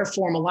rare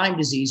form of Lyme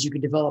disease, you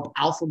can develop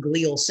alpha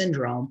glial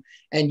syndrome,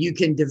 and you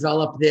can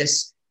develop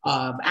this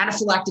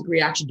anaphylactic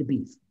reaction to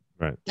beef.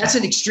 Right. That's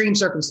an extreme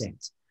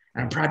circumstance.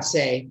 And I'm proud to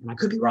say, and I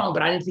could be wrong,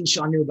 but I didn't think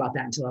Sean knew about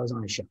that until I was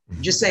on his show.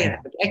 Just saying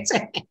that.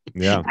 Okay?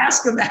 Yeah.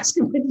 Ask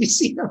him when you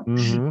see him.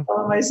 Mm-hmm.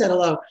 Tell him I said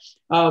hello.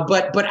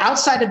 But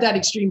outside of that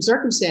extreme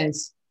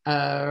circumstance,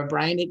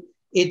 Brian,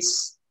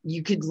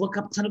 you could look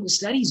up clinical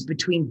studies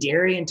between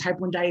dairy and type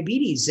 1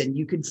 diabetes, and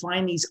you could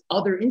find these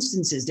other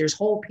instances. There's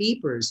whole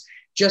papers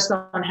just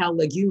on how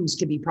legumes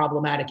can be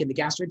problematic in the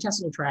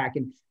gastrointestinal tract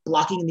and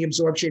blocking the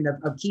absorption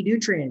of key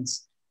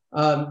nutrients.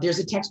 There's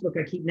a textbook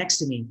I keep next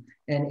to me,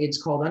 and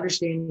it's called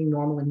Understanding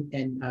Normal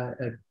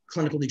and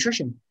Clinical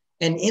Nutrition.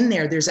 And in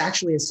there's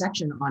actually a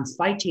section on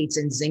phytates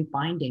and zinc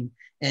binding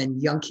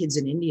and young kids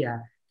in India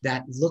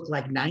that look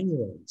like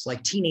 9-year-olds,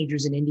 like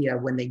teenagers in India,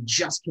 when they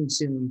just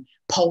consume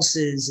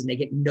pulses and they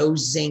get no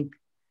zinc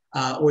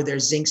or they're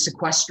zinc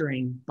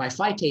sequestering by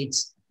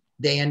phytates,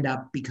 they end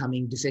up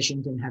becoming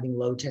deficient and having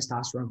low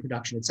testosterone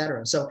production, et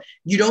cetera. So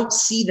you don't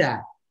see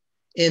that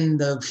in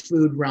the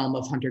food realm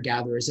of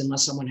hunter-gatherers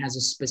unless someone has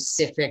a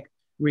specific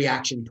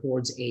reaction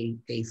towards a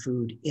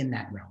food in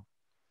that realm.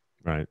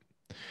 Right.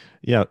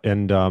 Yeah.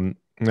 And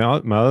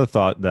now my other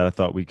thought that I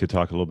thought we could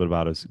talk a little bit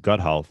about is gut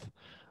health.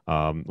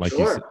 Like Sure,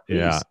 you said,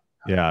 yeah, please.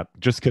 yeah.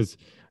 Just because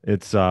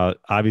it's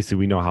obviously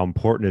we know how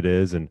important it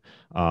is, and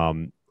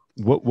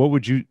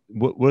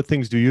what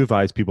things do you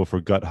advise people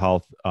for gut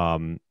health?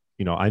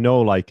 I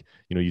know, like,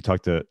 you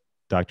talked to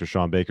Dr.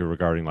 Sean Baker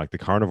regarding like the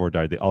carnivore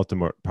diet, the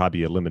ultimate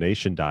probably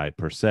elimination diet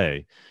per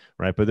se,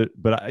 right?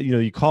 But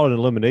you call it an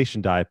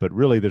elimination diet, but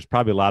really there's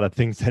probably a lot of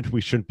things that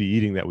we shouldn't be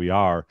eating that we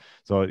are.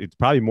 So it's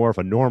probably more of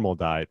a normal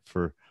diet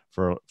for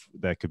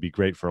that could be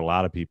great for a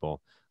lot of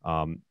people.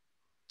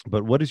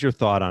 But what is your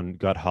thought on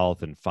gut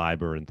health and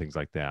fiber and things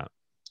like that?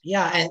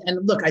 Yeah,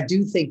 and look, I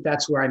do think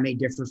that's where I may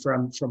differ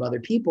from other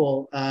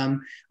people,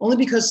 only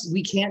because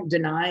we can't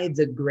deny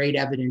the great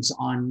evidence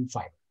on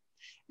fiber.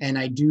 And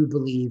I do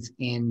believe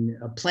in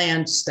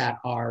plants that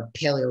are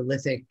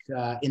Paleolithic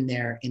in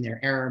their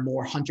era,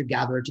 more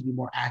hunter-gatherer, to be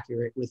more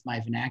accurate with my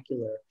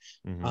vernacular.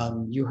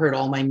 Mm-hmm. You heard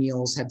all my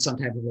meals had some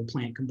type of a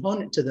plant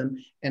component to them,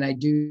 and I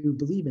do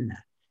believe in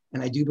that.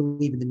 And I do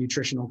believe in the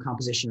nutritional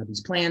composition of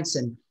these plants.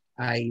 And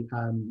I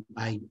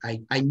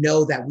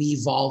know that we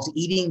evolved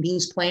eating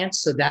these plants,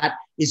 so that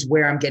is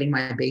where I'm getting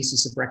my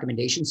basis of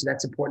recommendation. So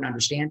that's important to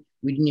understand.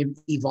 We didn't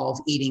evolve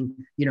eating,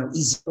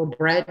 Ezekiel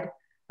bread.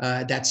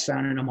 That's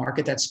found in a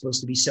market that's supposed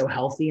to be so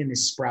healthy, and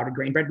this sprouted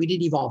grain bread. We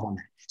didn't evolve on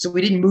that. So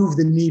we didn't move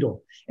the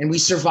needle, and we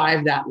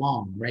survived that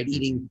long, right?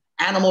 Eating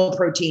animal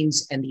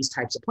proteins and these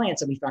types of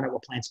plants. And we found out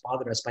what plants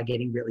bothered us by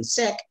getting really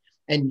sick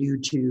and knew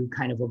to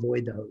kind of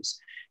avoid those.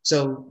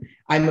 So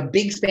I'm a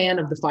big fan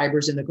of the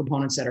fibers and the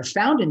components that are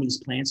found in these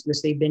plants,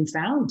 because they've been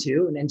found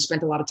to, and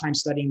spent a lot of time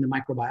studying the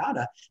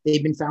microbiota,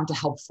 they've been found to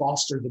help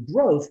foster the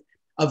growth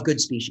of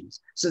good species.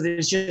 So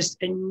there's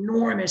just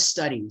enormous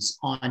studies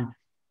on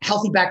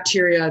healthy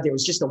bacteria. There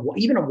was just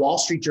even a Wall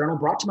Street Journal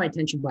brought to my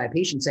attention by a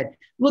patient said,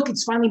 look,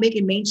 it's finally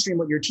making mainstream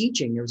what you're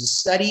teaching. There was a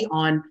study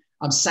on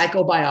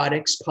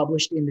psychobiotics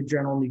published in the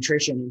journal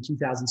Nutrition in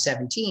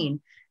 2017.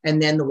 And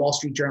then the Wall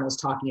Street Journal is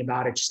talking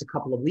about it just a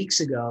couple of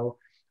weeks ago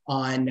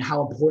on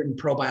how important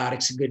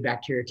probiotics and good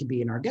bacteria can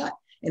be in our gut.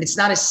 And it's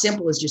not as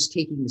simple as just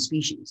taking the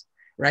species,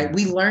 right?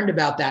 We learned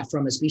about that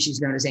from a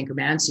species known as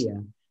encompassed,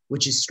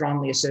 which is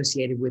strongly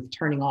associated with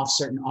turning off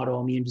certain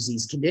autoimmune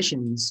disease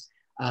conditions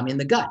in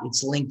the gut.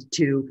 It's linked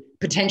to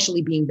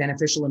potentially being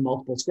beneficial in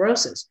multiple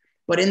sclerosis.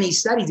 But in these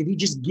studies, if you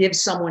just give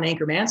someone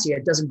encompassed,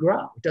 it doesn't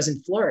grow, it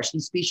doesn't flourish.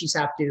 These species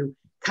have to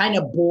kind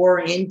of bore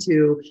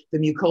into the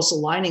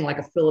mucosal lining like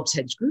a Phillips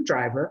head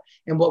screwdriver.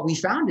 And what we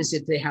found is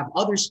that they have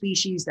other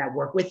species that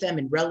work with them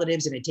and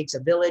relatives, and it takes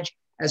a village,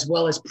 as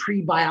well as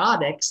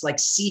prebiotics like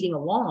seeding a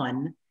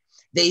lawn,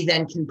 they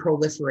then can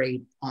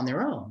proliferate on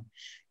their own.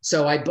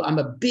 So I'm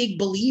a big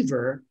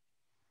believer,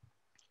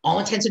 all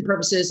intents and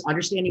purposes,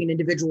 understanding an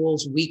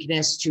individual's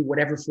weakness to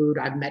whatever food.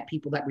 I've met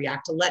people that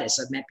react to lettuce.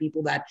 I've met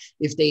people that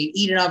if they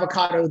eat an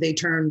avocado, they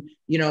turn,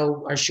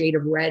 a shade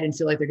of red and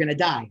feel like they're going to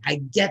die.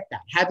 I get that.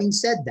 Having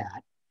said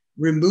that,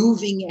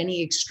 removing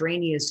any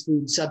extraneous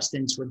food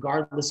substance,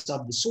 regardless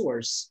of the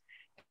source,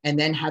 and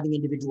then having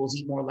individuals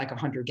eat more like a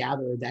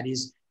hunter-gatherer that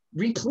is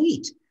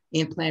replete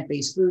in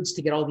plant-based foods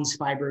to get all these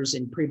fibers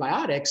and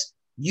prebiotics,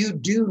 you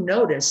do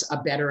notice a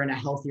better and a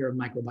healthier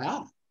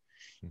microbiota.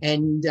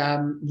 And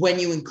when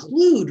you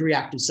include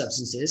reactive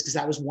substances, because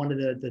that was one of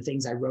the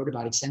things I wrote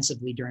about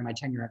extensively during my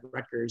tenure at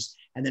Rutgers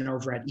and then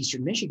over at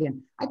Eastern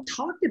Michigan, I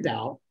talked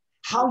about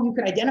how you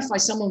could identify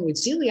someone with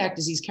celiac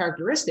disease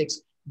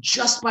characteristics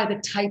just by the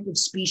type of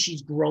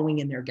species growing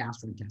in their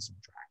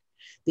gastrointestinal tract.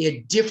 They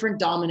had different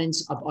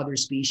dominance of other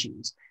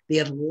species. They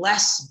had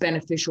less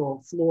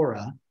beneficial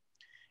flora.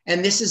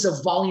 And this is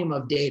a volume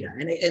of data.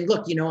 And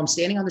look, I'm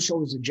standing on the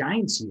shoulders of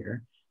giants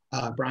here,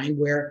 Brian,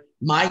 where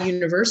my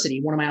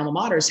university, one of my alma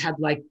maters, had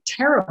like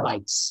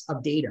terabytes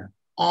of data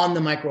on the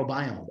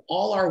microbiome.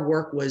 All our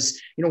work was,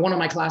 one of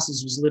my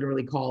classes was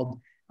literally called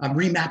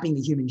Remapping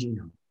the Human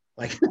Genome.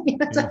 Like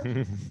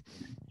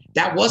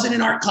that wasn't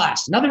an art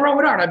class. Nothing wrong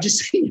with art. I'm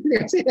just saying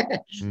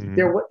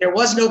there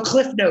was no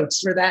cliff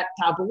notes for that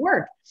type of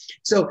work.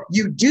 So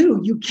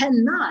you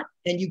cannot,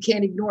 and you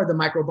can't ignore the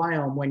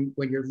microbiome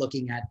when you're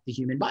looking at the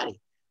human body.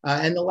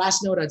 And the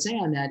last note I'd say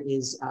on that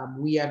is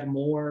we have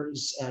more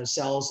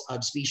cells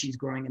of species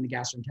growing in the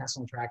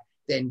gastrointestinal tract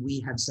than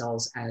we have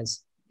cells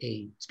as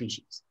a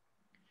species.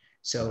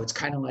 So it's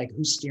kind of like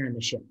who's steering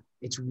the ship.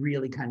 It's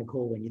really kind of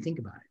cool when you think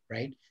about it,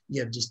 right?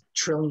 You have just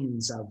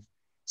trillions of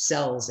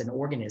cells and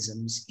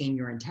organisms in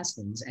your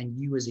intestines, and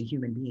you as a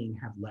human being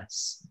have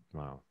less.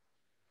 Wow.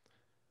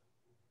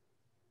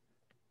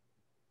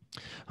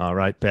 All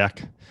right,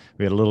 back.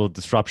 We had a little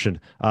disruption.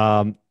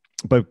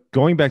 But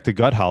going back to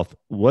gut health,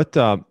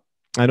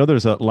 I know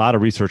there's a lot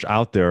of research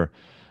out there.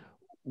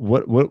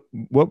 What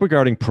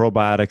regarding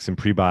probiotics and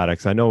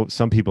prebiotics? I know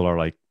some people are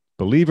like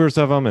believers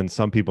of them, and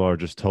some people are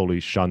just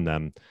totally shun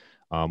them.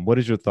 What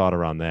is your thought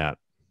around that?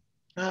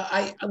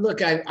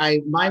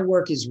 My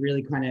work is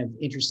really kind of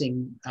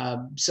interesting.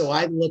 So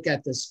I look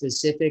at the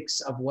specifics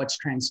of what's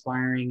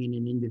transpiring in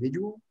an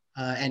individual,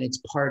 and it's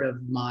part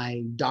of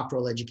my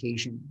doctoral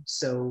education.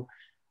 So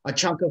a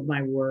chunk of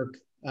my work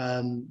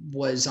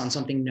was on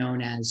something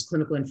known as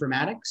clinical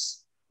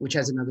informatics, which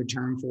has another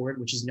term for it,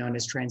 which is known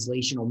as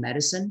translational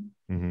medicine,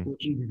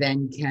 which you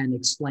then can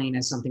explain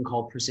as something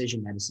called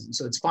precision medicine.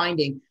 So it's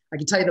I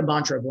can tell you the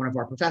mantra of one of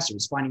our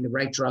professors, finding the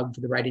right drug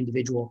for the right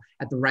individual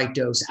at the right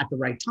dose at the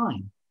right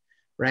time,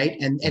 right?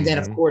 And then,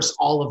 of course,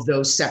 all of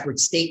those separate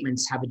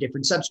statements have a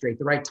different substrate.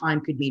 The right time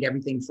could mean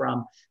everything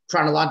from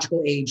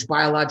chronological age,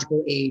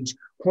 biological age,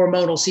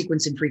 hormonal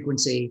sequence and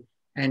frequency.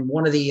 And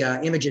one of the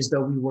images,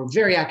 though we were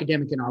very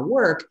academic in our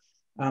work,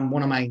 I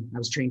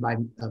was trained by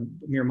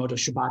Miyamoto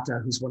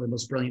Shibata, who's one of the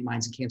most brilliant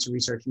minds in cancer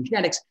research and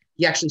genetics.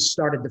 He actually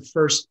started the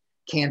first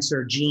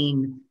cancer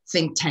gene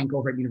think tank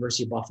over at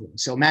University of Buffalo.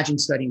 So imagine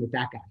studying with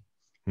that guy.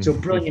 So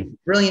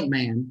brilliant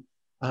man,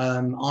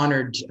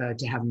 honored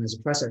to have him as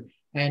a professor.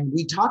 And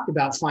we talked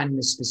about finding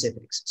the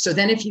specifics. So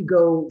then if you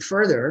go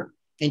further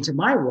into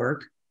my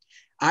work,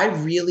 I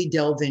really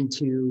delve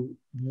into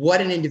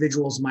what an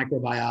individual's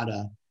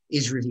microbiota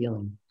is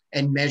revealing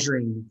and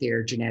measuring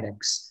their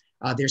genetics.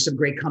 There's some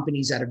great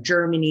companies out of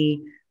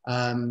Germany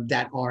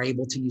that are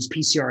able to use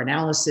PCR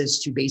analysis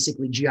to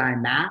basically GI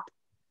map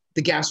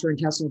the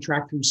gastrointestinal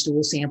tract through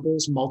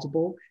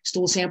multiple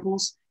stool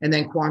samples, and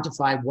then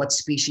quantify what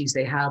species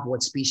they have,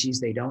 what species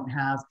they don't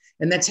have.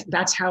 And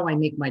that's how I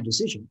make my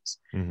decisions.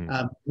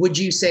 Would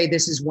you say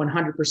this is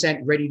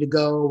 100% ready to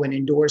go and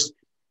endorsed?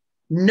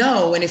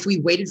 No. And if we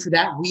waited for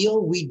that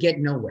wheel, we'd get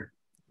nowhere.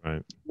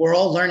 Right. We're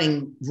all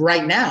learning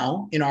right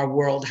now in our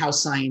world how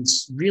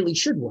science really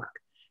should work,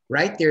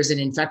 right? There's an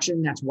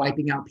infection that's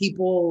wiping out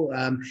people.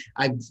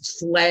 I've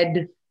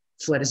fled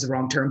is the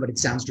wrong term, but it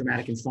sounds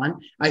dramatic and fun.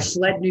 I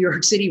fled New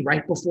York City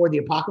right before the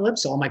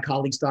apocalypse. All my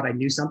colleagues thought I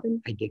knew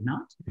something. I did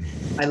not.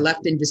 I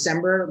left in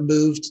December,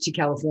 moved to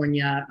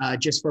California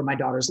just for my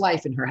daughter's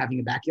life and her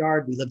having a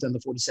backyard. We lived on the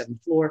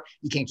 47th floor.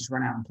 You can't just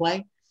run out and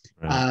play.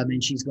 Right.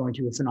 And she's going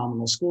to a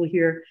phenomenal school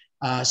here.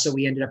 So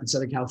we ended up in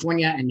Southern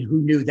California, and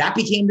who knew that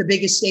became the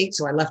biggest state.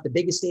 So I left the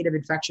biggest state of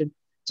infection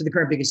to the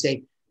current biggest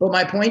state. But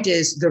my point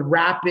is the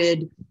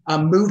rapid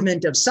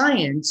movement of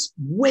science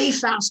way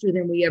faster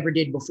than we ever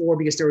did before,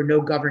 because there were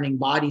no governing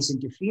bodies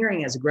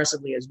interfering as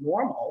aggressively as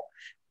normal,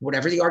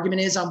 whatever the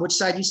argument is on which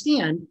side you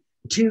stand,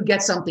 to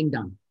get something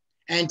done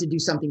and to do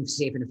something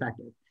safe and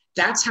effective.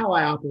 That's how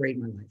I operate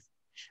my life.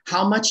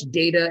 How much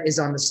data is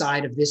on the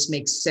side of this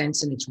makes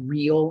sense and it's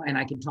real, and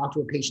I can talk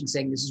to a patient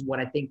saying this is what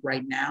I think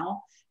right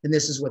now and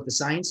this is what the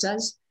science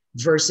says,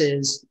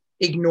 versus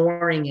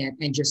ignoring it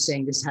and just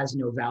saying this has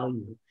no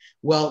value.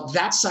 Well,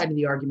 that side of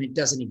the argument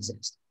doesn't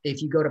exist.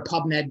 If you go to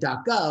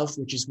pubmed.gov,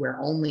 which is where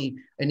only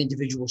an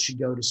individual should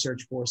go to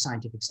search for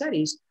scientific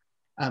studies,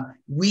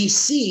 we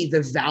see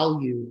the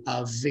value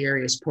of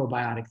various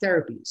probiotic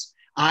therapies.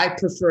 I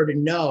prefer to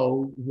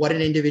know what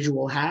an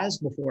individual has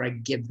before I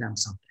give them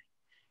something.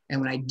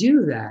 And when I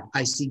do that,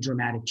 I see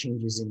dramatic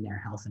changes in their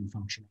health and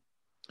functioning.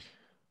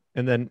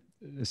 And then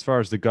as far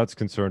as the gut's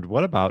concerned,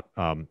 what about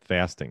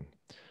fasting?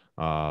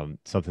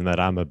 Something that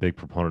I'm a big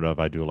proponent of.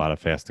 I do a lot of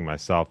fasting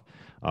myself.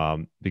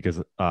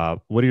 Because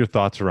what are your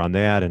thoughts around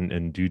that?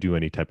 And do you do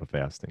any type of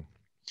fasting?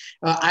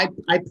 I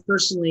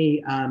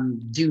personally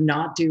do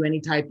not do any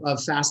type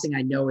of fasting.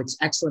 I know it's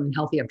excellent and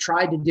healthy. I've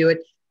tried to do it.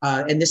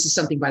 And this is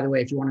something, by the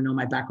way, if you want to know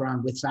my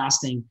background with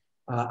fasting,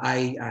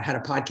 I had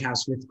a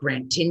podcast with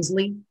Grant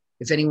Tinsley.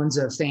 If anyone's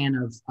a fan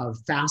of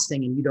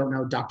fasting and you don't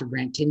know Dr.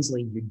 Grant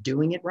Tinsley, you're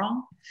doing it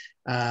wrong.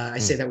 I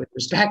say that with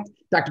respect.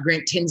 Dr.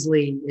 Grant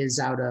Tinsley is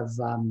out of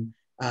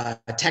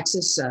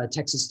Texas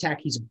Tech.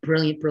 He's a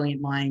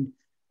brilliant mind.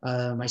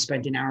 I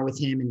spent an hour with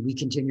him and we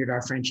continued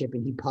our friendship,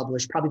 and he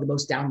published probably the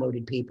most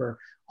downloaded paper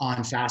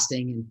on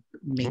fasting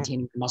and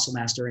maintaining muscle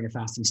mass during a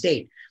fasting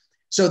state.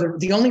 So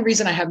the only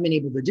reason I haven't been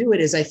able to do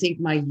it is I think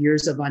my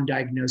years of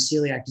undiagnosed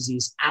celiac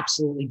disease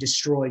absolutely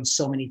destroyed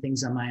so many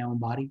things on my own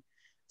body.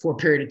 For a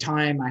period of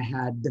time, I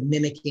had the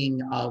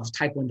mimicking of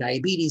type 1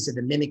 diabetes and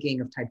the mimicking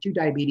of type 2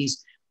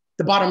 diabetes.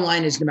 The bottom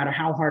line is no matter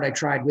how hard I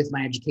tried with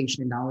my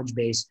education and knowledge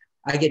base,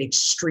 I get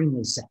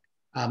extremely sick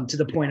to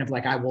the point of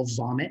like I will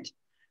vomit.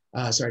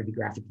 Sorry to be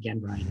graphic again,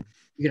 Brian.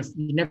 You're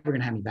never going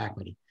to have me back,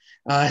 buddy.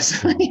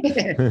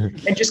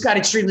 And just got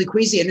extremely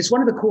queasy. And it's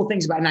one of the cool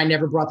things about, and I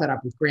never brought that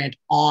up with Grant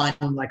on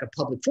like a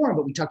public forum,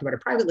 but we talked about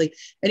it privately.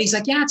 And he's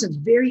like, yeah, it's a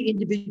very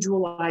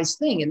individualized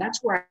thing. And that's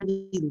where I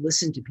really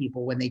listen to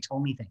people when they tell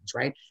me things,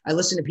 right? I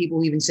listen to people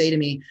who even say to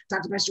me,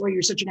 Dr. Pastore,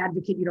 you're such an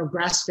advocate,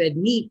 grass-fed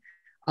meat,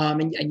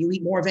 and you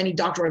eat more of any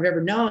doctor I've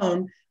ever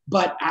known.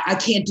 But I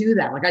can't do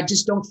that. Like, I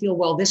just don't feel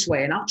well this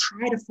way. And I'll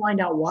try to find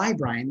out why,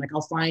 Brian. Like,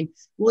 I'll find,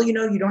 well, you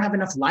don't have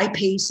enough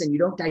lipase and you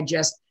don't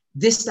digest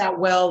this that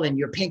well. And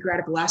your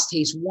pancreatic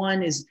elastase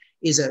 1 is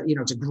a,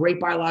 it's a great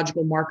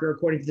biological marker,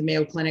 according to the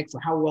Mayo Clinic, for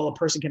how well a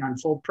person can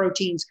unfold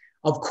proteins.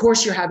 Of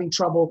course, you're having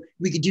trouble.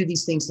 We could do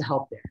these things to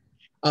help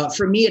there.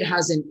 For me, it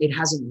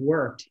hasn't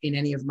worked in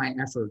any of my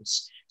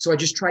efforts. So I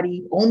just try to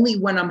eat only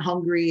when I'm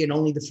hungry and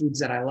only the foods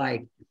that I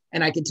like.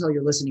 And I can tell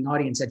your listening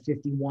audience at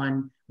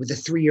 51 with a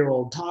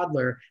 3-year-old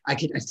toddler, I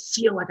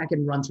feel like I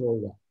can run through a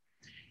wall.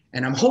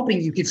 And I'm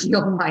hoping you can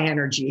feel my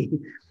energy.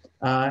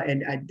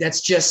 That's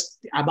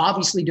just, I'm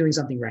obviously doing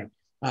something right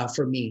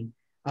for me.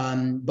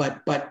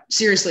 But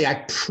seriously,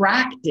 I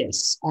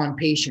practice on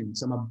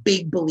patients. I'm a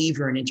big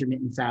believer in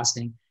intermittent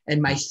fasting.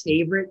 And my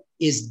favorite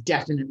is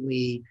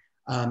definitely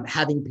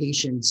having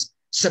patients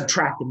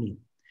subtract a meal.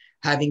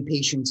 Having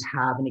patients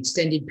have an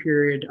extended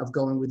period of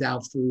going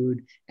without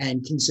food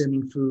and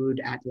consuming food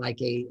at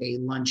like a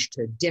lunch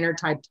to dinner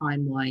type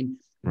timeline.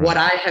 Right. What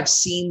I have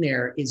seen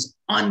there is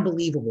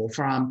unbelievable,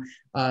 from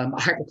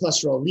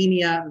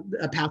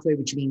hypercholesterolemia pathway,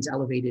 which means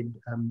elevated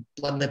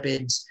blood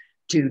lipids,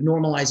 to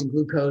normalizing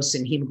glucose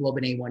and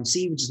hemoglobin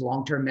A1C, which is a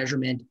long-term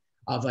measurement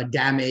of a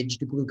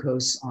damaged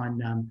glucose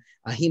on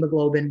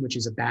hemoglobin, which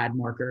is a bad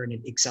marker and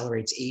it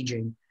accelerates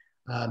aging.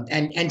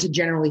 And to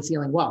generally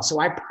feeling well.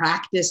 So I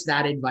practice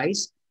that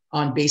advice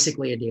on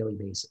basically a daily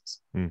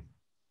basis.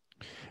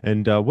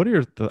 And what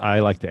are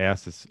I like to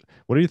ask this,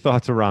 what are your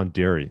thoughts around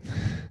dairy?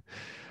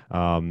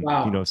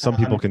 Wow. Some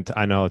people can,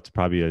 I know it's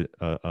probably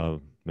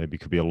maybe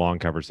could be a long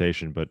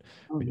conversation, but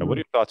what are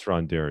your thoughts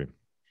around dairy?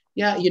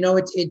 Yeah, and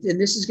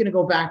this is going to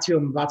go back to,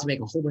 I'm about to make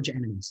a whole bunch of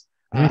enemies.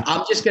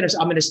 I'm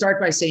going to start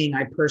by saying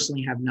I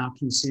personally have not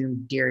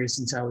consumed dairy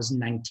since I was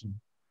 19.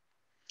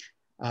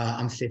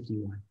 I'm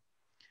 51.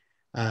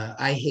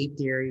 I hate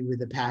dairy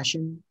with a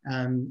passion.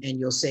 And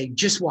you'll say,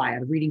 just why?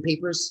 Out of reading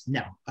papers?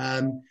 No.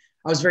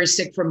 I was very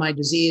sick from my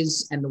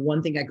disease. And the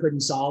one thing I couldn't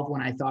solve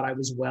when I thought I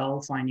was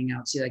well, finding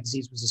out celiac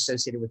disease was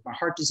associated with my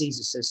heart disease,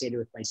 associated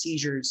with my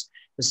seizures,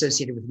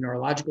 associated with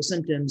neurological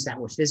symptoms that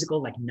were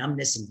physical, like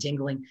numbness and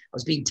tingling. I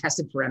was being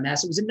tested for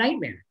MS. It was a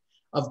nightmare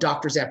of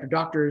doctors after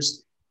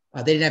doctors.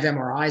 They didn't have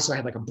MRI, so I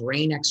had like a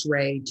brain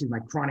X-ray to my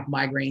chronic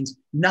migraines.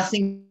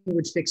 Nothing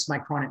would fix my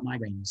chronic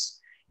migraines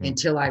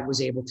until I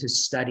was able to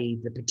study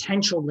the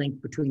potential link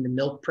between the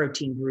milk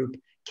protein group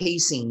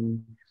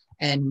casein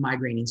and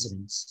migraine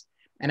incidence.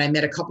 And I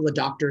met a couple of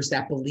doctors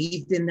that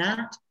believed in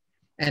that.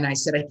 And I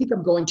said, I think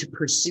I'm going to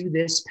pursue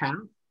this path.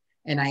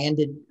 And I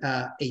ended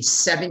a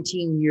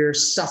 17-year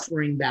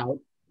suffering bout.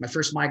 My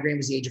first migraine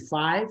was the age of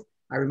 5.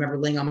 I remember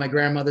laying on my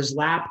grandmother's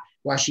lap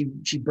while she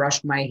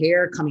brushed my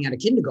hair coming out of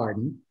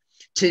kindergarten,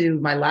 to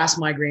my last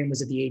migraine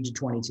was at the age of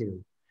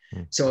 22.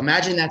 So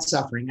imagine that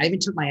suffering. I even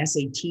took my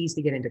SATs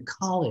to get into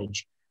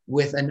college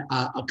with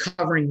a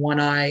covering one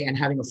eye and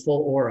having a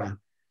full aura.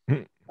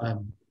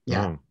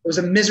 It was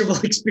a miserable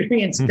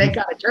experience. Thank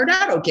God it turned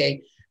out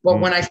okay. But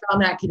when I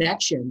found that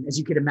connection, as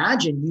you could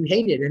imagine, you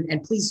hate it.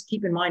 And please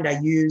keep in mind, I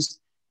used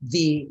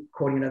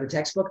quoting another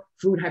textbook,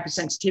 Food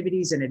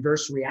Hypersensitivities and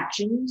Adverse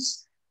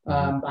Reactions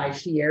by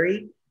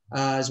Fieri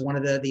as one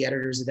of the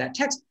editors of that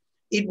text.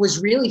 It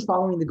was really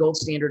following the gold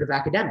standard of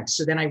academics.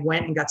 So then I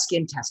went and got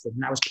skin tested,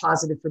 and I was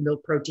positive for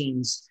milk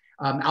proteins,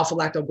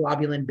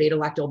 alpha-lactoglobulin,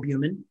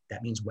 beta-lactalbumin,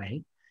 that means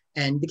whey,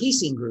 and the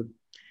casein group.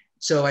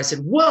 So I said,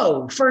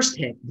 whoa, first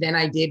hit. Then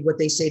I did what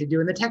they say to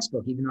do in the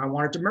textbook, even though I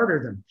wanted to murder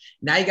them.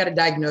 Now you got a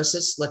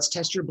diagnosis. Let's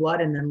test your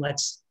blood, and then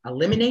let's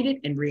eliminate it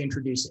and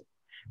reintroduce it.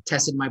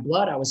 Tested my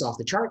blood. I was off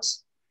the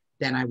charts.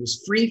 Then I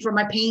was free from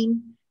my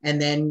pain.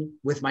 And then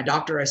with my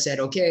doctor, I said,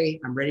 okay,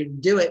 I'm ready to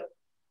do it.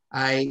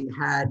 I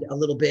had a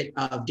little bit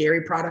of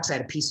dairy products. I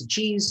had a piece of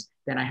cheese.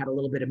 Then I had a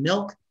little bit of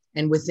milk.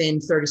 And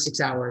within 36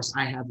 hours,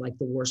 I had like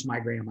the worst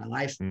migraine of my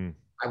life.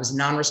 I was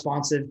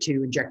non-responsive to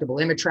injectable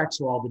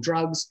Imitrex or all the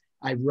drugs.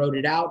 I wrote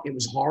it out. It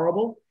was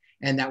horrible.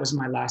 And that was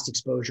my last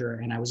exposure.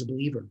 And I was a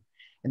believer.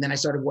 And then I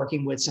started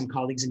working with some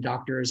colleagues and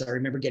doctors. I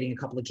remember getting a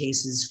couple of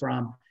cases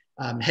from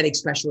headache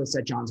specialists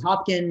at Johns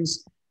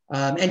Hopkins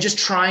and just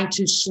trying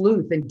to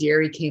sleuth. And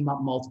dairy came up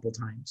multiple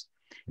times.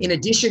 In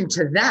addition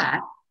to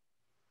that,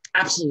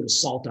 absolute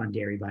assault on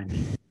dairy by me.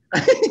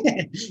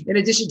 In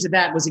addition to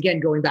that was, again,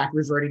 going back,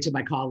 reverting to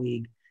my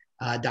colleague,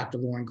 Dr.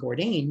 Lauren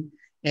Cordain,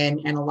 and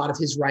a lot of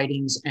his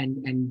writings.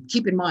 And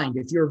keep in mind,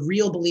 if you're a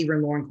real believer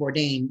in Lauren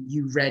Cordain,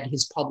 you read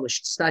his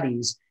published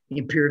studies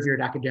in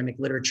peer-reviewed academic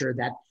literature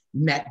that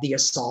met the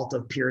assault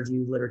of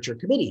peer-reviewed literature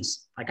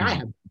committees, like I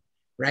have,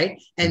 right?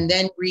 And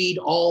then read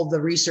all the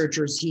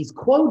researchers he's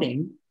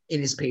quoting in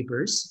his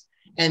papers,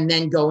 and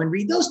then go and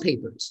read those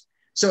papers.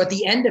 So at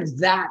the end of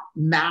that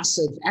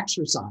massive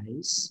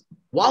exercise,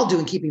 while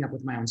keeping up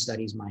with my own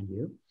studies, mind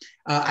you,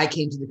 I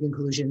came to the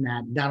conclusion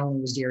that not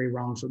only was dairy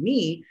wrong for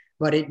me,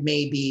 but it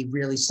may be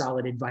really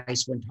solid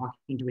advice when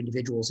talking to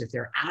individuals if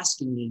they're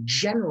asking me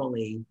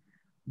generally,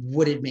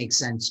 would it make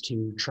sense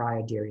to try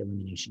a dairy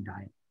elimination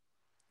diet?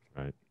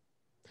 Right.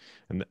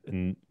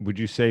 And would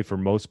you say for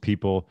most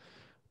people,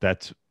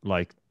 that's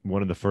like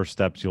one of the first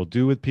steps you'll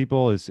do with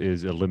people is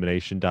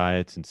elimination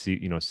diets and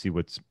see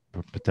what's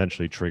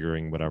potentially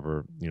triggering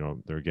whatever,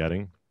 they're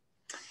getting?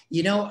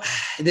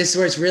 This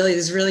is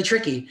really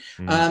tricky.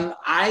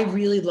 I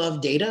really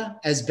love data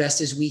as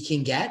best as we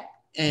can get.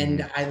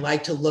 And I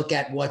like to look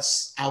at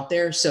what's out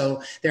there.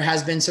 So there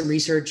has been some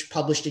research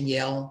published in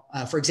Yale.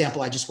 For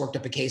example, I just worked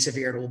up a case of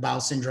irritable bowel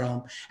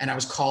syndrome, and I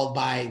was called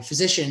by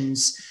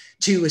physicians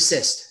to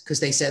assist because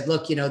they said,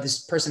 look,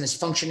 this person is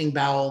functioning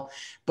bowel,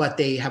 but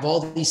they have all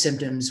these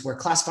symptoms. We're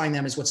classifying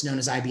them as what's known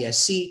as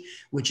IBS-C,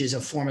 which is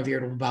a form of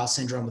irritable bowel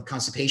syndrome with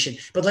constipation.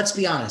 But let's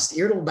be honest,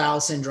 irritable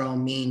bowel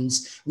syndrome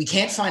means we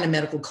can't find a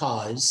medical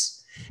cause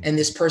and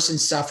this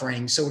person's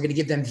suffering. So we're going to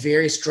give them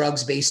various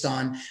drugs based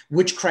on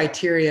which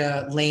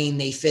criteria lane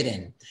they fit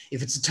in.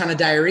 If it's a ton of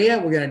diarrhea,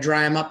 we're going to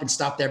dry them up and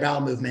stop their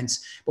bowel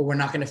movements, but we're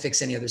not going to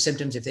fix any other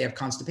symptoms. If they have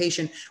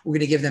constipation, we're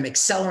going to give them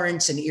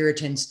accelerants and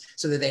irritants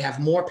so that they have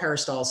more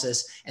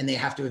peristalsis and they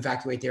have to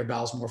evacuate their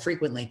bowels more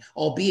frequently,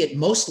 albeit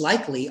most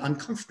likely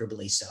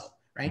uncomfortably so,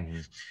 right?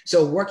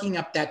 So working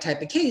up that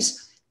type of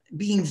case,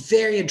 being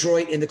very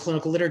adroit in the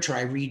clinical literature,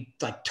 I read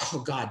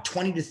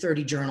 20 to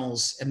 30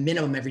 journals, a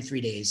minimum every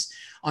 3 days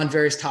on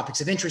various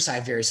topics of interest. I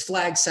have various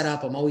flags set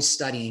up. I'm always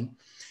studying.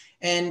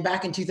 And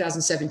back in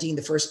 2017,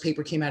 the first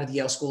paper came out of the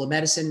Yale School of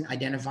Medicine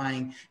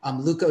identifying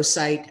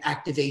leukocyte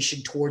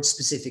activation towards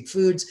specific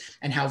foods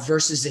and how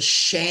versus a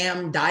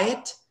sham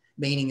diet,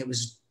 meaning it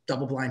was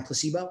double-blind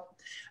placebo,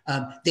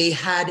 they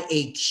had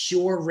a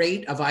cure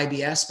rate of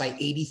IBS by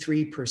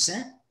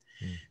 83%.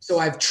 So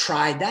I've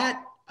tried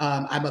that.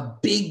 I'm a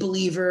big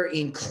believer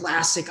in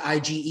classic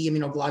IgE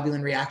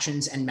immunoglobulin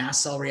reactions and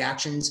mast cell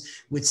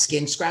reactions with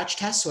skin scratch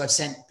tests. So I've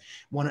sent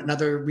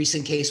another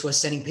recent case was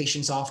sending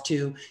patients off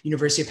to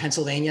University of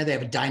Pennsylvania. They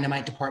have a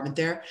dynamite department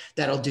there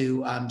that'll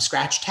do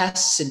scratch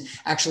tests and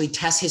actually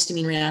test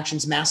histamine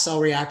reactions, mast cell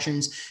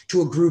reactions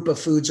to a group of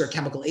foods or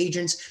chemical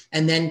agents.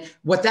 And then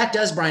what that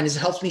does, Brian, is it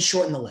helps me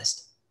shorten the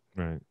list.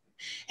 Right.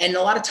 And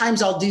a lot of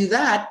times I'll do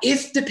that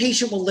if the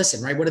patient will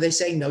listen, right? What do they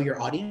say? Know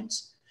your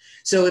audience.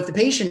 So if the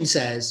patient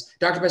says,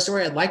 Dr.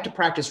 Pastore, I'd like to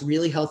practice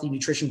really healthy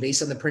nutrition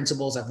based on the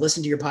principles. I've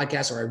listened to your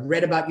podcast, or I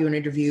read about you in an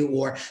interview,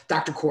 or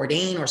Dr.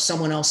 Cordain or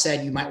someone else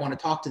said you might want to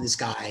talk to this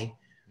guy.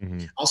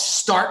 I'll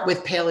start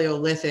with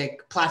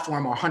Paleolithic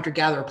platform or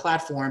hunter-gatherer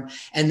platform,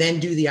 and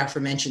then do the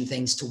aforementioned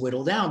things to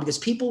whittle down, because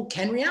people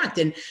can react,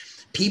 and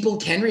people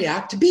can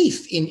react to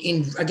beef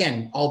in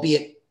again,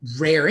 albeit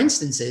rare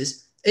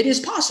instances. It is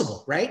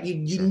possible, right?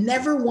 You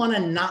never want to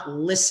not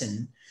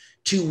listen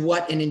to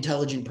what an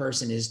intelligent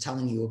person is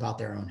telling you about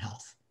their own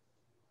health.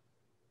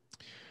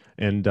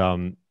 And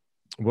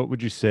what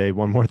would you say,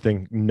 one more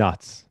thing,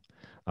 nuts,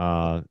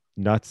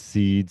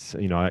 seeds,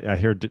 I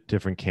hear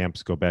different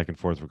camps go back and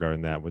forth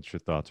regarding that. What's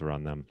your thoughts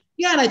around them?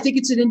 Yeah, and I think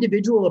it's an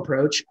individual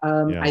approach.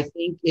 I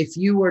think if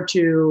you were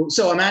to,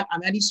 so I'm at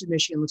Eastern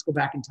Michigan, let's go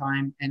back in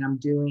time, and I'm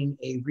doing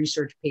a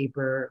research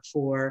paper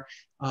for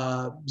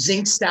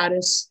zinc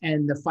status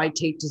and the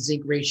phytate to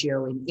zinc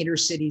ratio in inner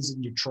cities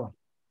in Detroit.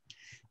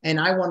 And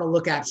I want to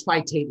look at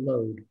phytate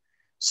load.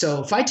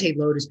 So phytate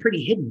load is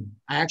pretty hidden.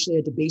 I actually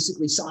had to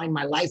basically sign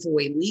my life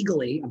away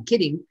legally. I'm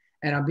kidding.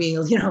 And I'm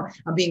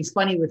being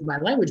funny with my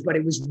language, but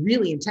it was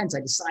really intense. I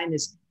had to sign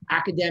this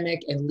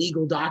academic and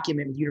legal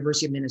document with the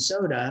University of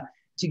Minnesota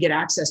to get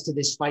access to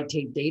this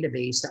phytate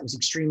database that was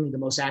extremely the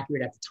most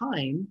accurate at the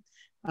time,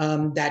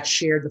 that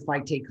shared the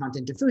phytate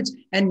content of foods.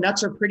 And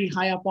nuts are pretty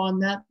high up on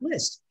that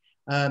list.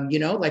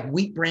 Like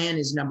wheat bran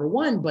is number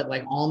one, but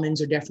like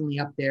almonds are definitely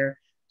up there.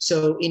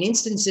 So in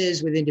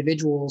instances with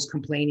individuals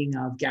complaining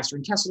of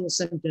gastrointestinal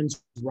symptoms,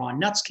 raw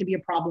nuts can be a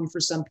problem for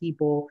some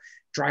people.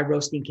 Dry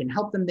roasting can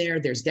help them there.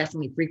 There's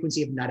definitely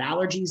frequency of nut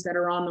allergies that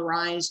are on the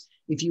rise.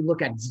 If you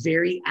look at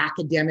very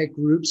academic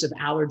groups of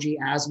allergy,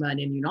 asthma,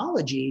 and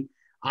immunology,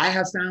 I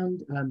have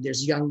found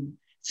there's a young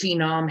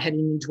phenom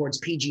heading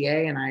towards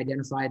PGA, and I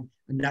identified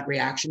a nut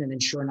reaction. And then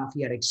sure enough,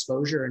 he had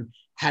exposure and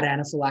had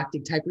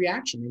anaphylactic type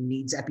reaction and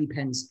needs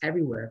EpiPens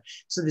everywhere.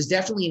 So there's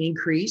definitely an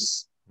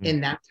increase in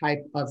that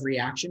type of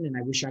reaction. And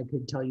I wish I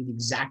could tell you the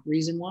exact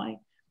reason why.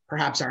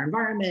 Perhaps our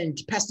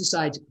environment,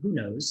 pesticides, who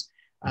knows,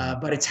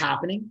 but it's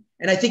happening.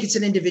 And I think it's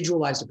an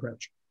individualized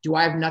approach. Do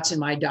I have nuts in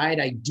my diet?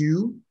 I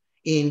do,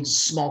 in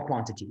small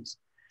quantities.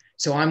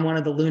 So I'm one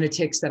of the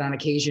lunatics that on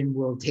occasion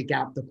will take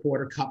out the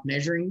quarter cup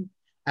measuring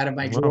out of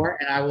my drawer,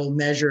 and I will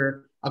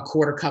measure a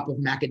quarter cup of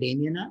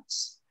macadamia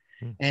nuts.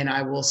 And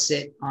I will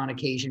sit on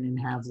occasion and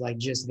have like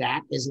just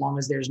that, as long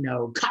as there's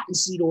no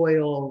cottonseed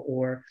oil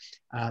or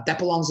that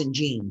belongs in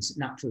jeans,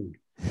 not food.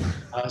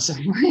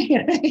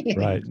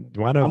 Right.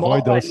 You want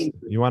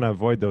to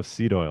avoid those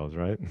seed oils,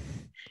 right?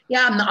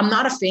 Yeah, I'm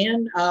not a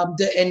fan.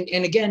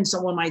 And again,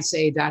 someone might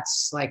say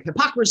that's like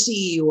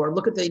hypocrisy, or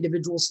look at the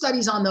individual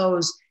studies on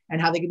those.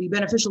 and how they can be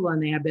beneficial,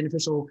 and they have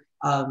beneficial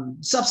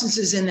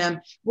substances in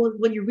them. Well,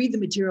 when you read the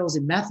materials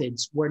and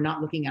methods, we're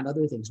not looking at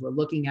other things. We're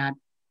looking at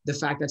the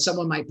fact that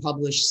someone might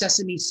publish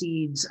sesame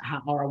seeds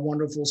are a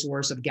wonderful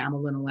source of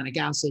gamma-linolenic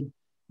acid.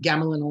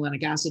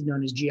 Gamma-linolenic acid,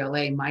 known as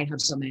GLA, might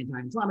have some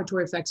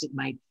anti-inflammatory effects. It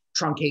might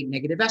truncate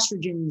negative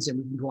estrogens, and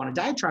we can go on a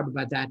diatribe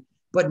about that.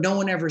 But no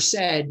one ever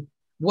said,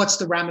 what's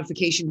the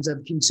ramifications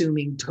of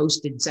consuming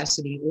toasted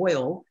sesame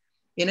oil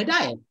in a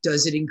diet?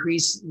 Does it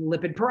increase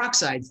lipid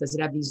peroxides? Does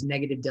it have these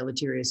negative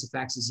deleterious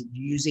effects? Is it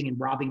using and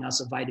robbing us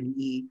of vitamin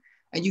E?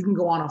 And you can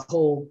go on a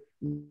whole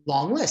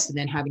long list and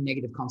then having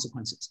negative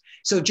consequences.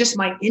 So just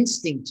my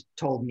instinct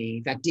told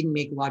me that didn't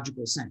make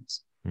logical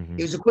sense. Mm-hmm.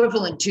 It was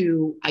equivalent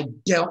to,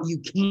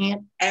 you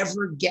can't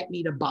ever get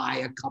me to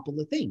buy a couple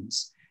of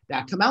things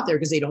that come out there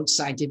because they don't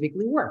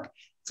scientifically work.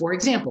 For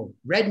example,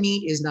 red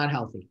meat is not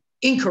healthy.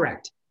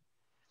 Incorrect.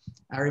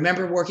 I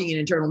remember working in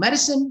internal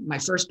medicine. My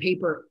first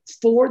paper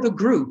for the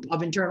group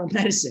of internal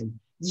medicine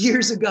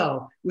years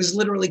ago was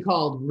literally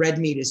called "Red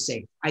Meat is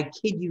Safe." I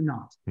kid you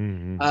not.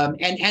 Mm-hmm.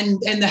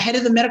 And the head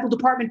of the medical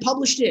department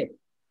published it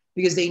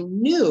because they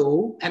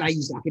knew, and I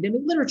used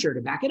academic literature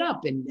to back it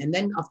up. And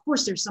then, of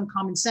course, there's some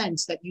common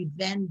sense that you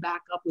then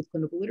back up with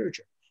clinical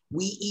literature.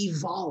 We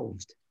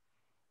evolved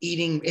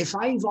eating. If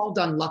I evolved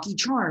on Lucky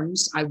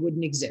Charms, I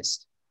wouldn't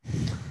exist.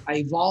 I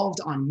evolved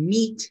on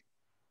meat.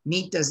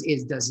 Meat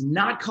does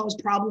not cause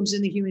problems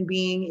in the human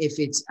being if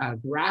it's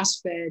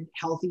grass-fed,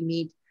 healthy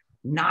meat,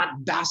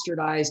 not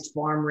bastardized,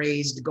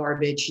 farm-raised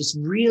garbage. Just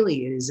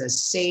really, it is a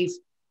safe,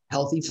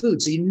 healthy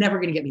food. So you're never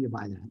going to get me to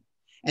buy that.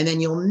 And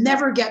then you'll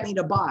never get me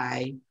to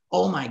buy,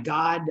 oh my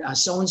God,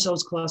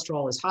 so-and-so's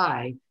cholesterol is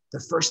high. The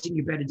first thing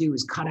you better do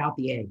is cut out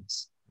the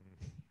eggs.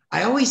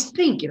 I always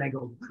think, and I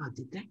go, wow,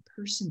 did that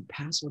person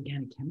pass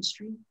organic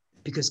chemistry?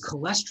 Because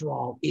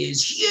cholesterol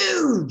is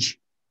huge.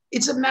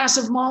 It's a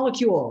massive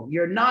molecule.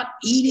 You're not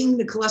eating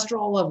the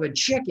cholesterol of a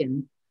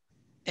chicken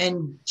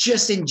and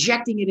just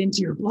injecting it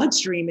into your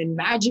bloodstream and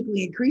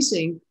magically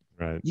increasing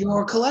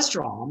your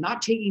cholesterol. I'm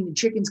not taking the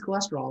chicken's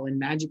cholesterol and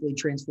magically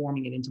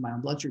transforming it into my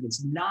own bloodstream.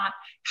 It's not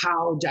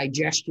how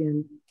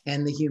digestion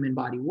and the human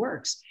body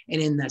works.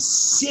 And in the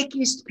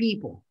sickest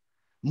people,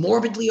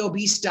 morbidly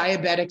obese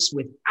diabetics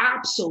with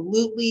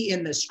absolutely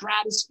in the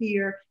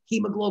stratosphere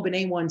hemoglobin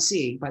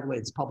A1C, by the way,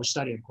 it's a published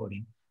study I'm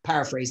quoting,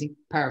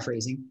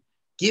 paraphrasing,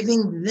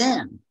 giving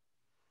them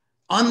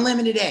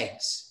unlimited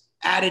eggs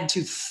added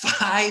to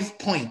 5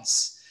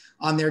 points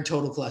on their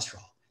total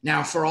cholesterol.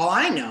 Now, for all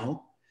I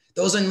know,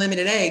 those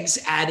unlimited eggs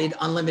added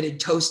unlimited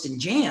toast and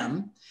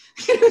jam.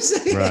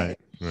 Right.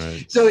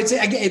 So it's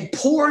a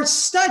poor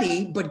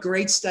study, but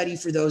great study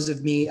for those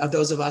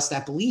of us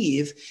that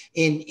believe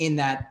in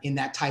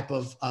that type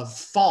of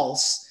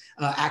false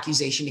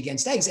accusation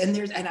against eggs.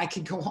 And I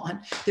could go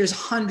on. There's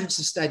hundreds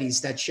of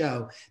studies that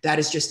show that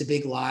is just a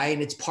big lie,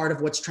 and it's part of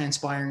what's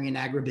transpiring in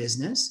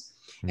agribusiness.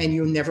 And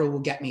you never will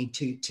get me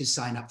to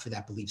sign up for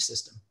that belief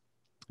system.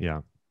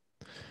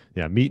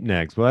 Yeah, meat and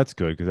eggs. Well, that's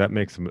good because that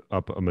makes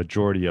up a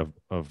majority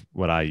of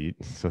what I eat.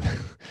 So,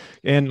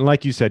 and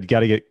like you said, you got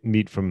to get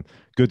meat from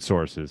good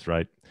sources,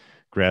 right?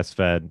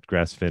 Grass-fed,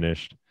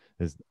 grass-finished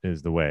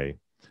is the way.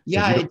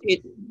 Yeah,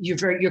 you're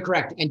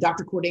correct. And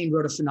Dr. Cordain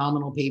wrote a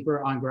phenomenal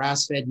paper on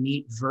grass-fed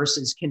meat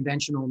versus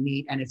conventional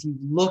meat. And if you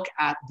look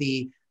at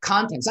the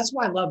contents, that's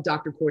why I love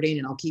Dr. Cordain,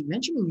 and I'll keep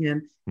mentioning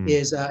him. And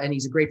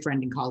he's a great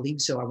friend and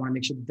colleague. So I want to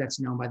make sure that that's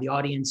known by the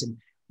audience. And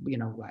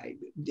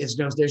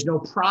there's no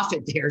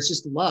profit there. It's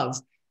just love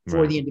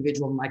for the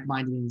individual and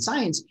like-minded in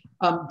science.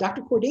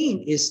 Dr.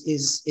 Cordain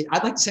is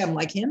I'd like to say I'm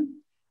like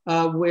him,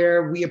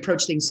 where we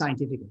approach things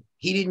scientifically.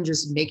 He didn't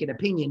just make an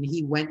opinion.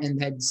 He went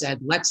and had said,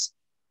 let's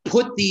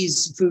put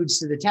these foods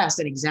to the test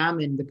and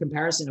examine the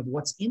comparison of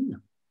what's in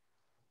them.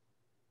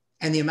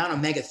 And the amount of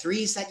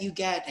omega-3s that you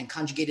get and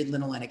conjugated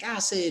linolenic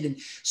acid and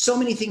so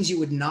many things you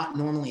would not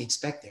normally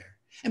expect there.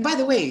 And by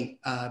the way,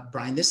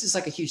 Brian, this is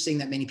like a huge thing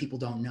that many people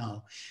don't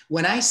know.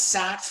 When I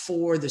sat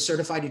for the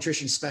Certified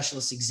Nutrition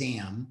Specialist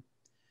exam,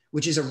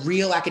 which is a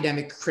real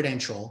academic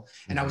credential,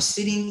 and I was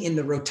sitting in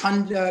the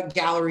Rotunda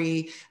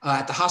Gallery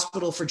at the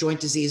Hospital for Joint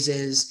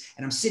Diseases,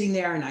 and I'm sitting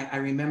there, and I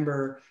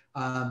remember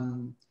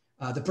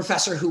the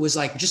professor who was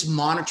like just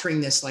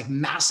monitoring this like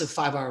massive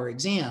 5-hour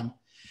exam.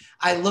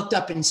 I looked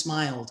up and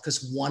smiled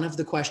because one of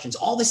the questions,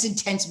 all this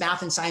intense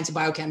math and science and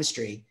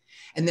biochemistry,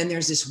 and then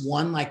there's this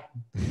one like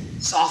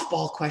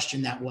softball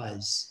question that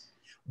was,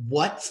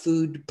 what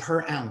food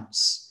per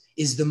ounce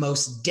is the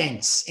most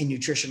dense in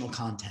nutritional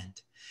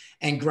content?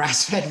 And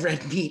grass-fed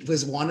red meat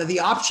was one of the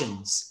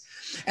options.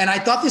 And I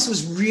thought this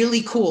was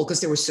really cool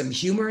because there was some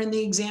humor in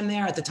the exam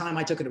there. At the time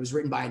I took it, it was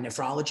written by a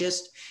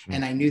nephrologist,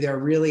 and I knew they were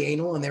really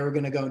anal and they were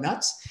going to go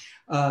nuts.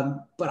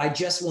 But I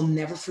just will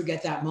never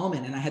forget that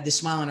moment. And I had this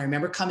smile, and I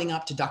remember coming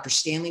up to Dr.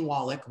 Stanley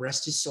Wallach,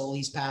 rest his soul,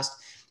 he's passed,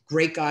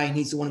 great guy. And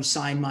he's the one who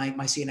signed my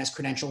CNS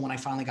credential when I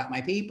finally got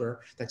my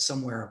paper that's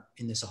somewhere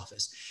in this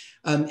office.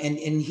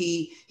 And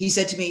he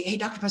said to me, hey,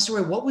 Dr.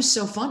 Pastore, what was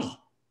so funny?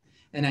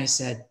 And I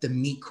said, the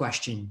meat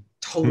question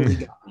totally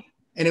got me.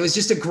 And it was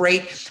just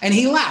and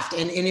he laughed,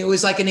 and it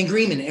was like an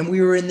agreement, and we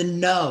were in the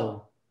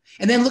know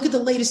And then look at the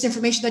latest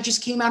information that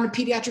just came out in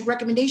pediatric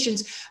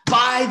recommendations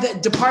by the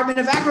Department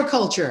of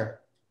Agriculture.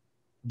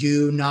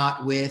 Do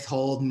not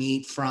withhold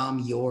meat from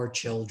your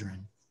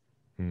children.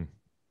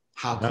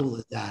 How cool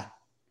is that?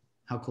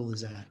 How cool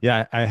is that?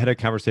 Yeah, I had a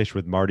conversation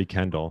with Marty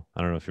Kendall.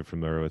 I don't know if you're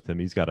familiar with him.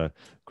 He's got a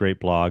great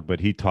blog, but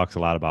he talks a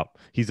lot about,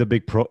 he's a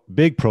big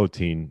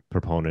protein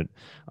proponent.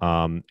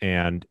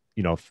 And,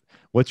 you know,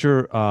 what's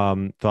your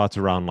thoughts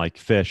around like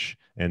fish,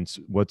 and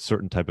what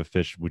certain type of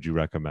fish would you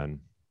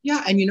recommend?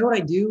 Yeah, and you know what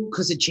I do,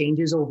 because it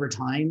changes over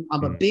time.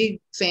 I'm a big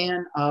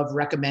fan of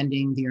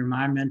recommending the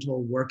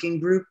Environmental Working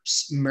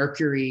Group's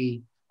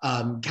mercury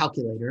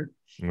calculator.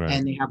 Right.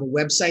 And they have a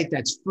website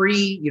that's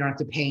free. You don't have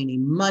to pay any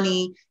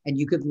money. And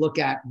you could look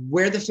at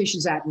where the fish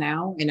is at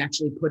now and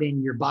actually put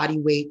in your body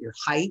weight, your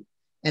height,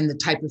 and the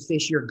type of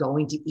fish you're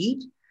going to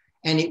eat.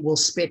 And it will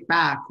spit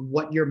back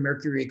what your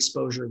mercury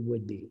exposure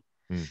would be.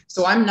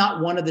 So I'm not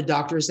one of the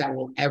doctors that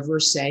will ever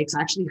say, because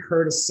I actually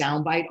heard a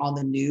soundbite on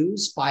the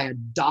news by a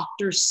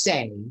doctor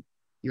say,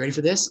 you ready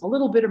for this? A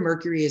little bit of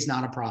mercury is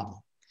not a problem.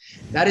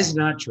 That is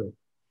not true.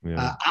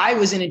 Yeah. I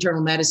was in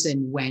internal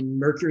medicine when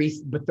mercury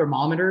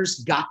thermometers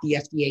got the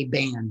FDA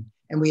ban,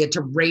 and we had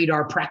to rate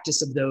our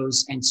practice of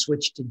those and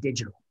switch to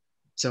digital.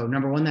 So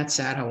number one, that's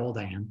sad how old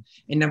I am.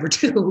 And number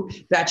two,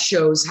 that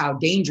shows how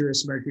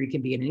dangerous mercury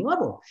can be at any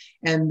level.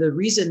 And the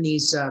reason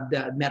these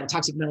the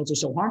toxic metals are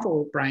so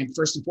harmful, Brian,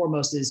 first and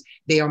foremost, is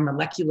they are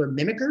molecular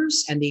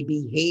mimickers and they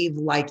behave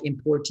like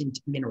important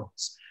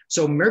minerals.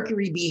 So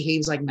mercury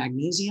behaves like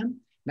magnesium.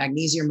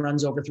 Magnesium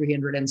runs over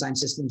 300 enzyme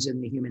systems in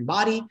the human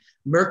body.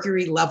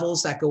 Mercury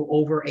levels that go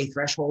over a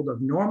threshold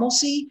of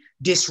normalcy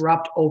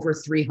disrupt over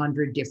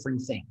 300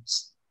 different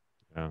things.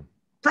 Yeah.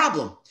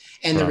 Problem.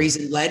 And the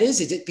reason lead is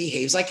it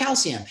behaves like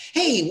calcium.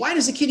 Hey, why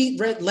does a kid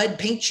eat lead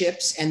paint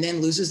chips and then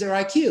loses their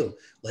IQ?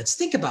 Let's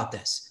think about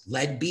this.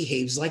 Lead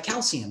behaves like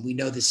calcium. We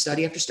know this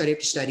study after study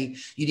after study.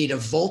 You need a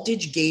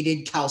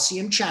voltage-gated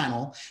calcium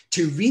channel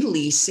to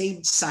release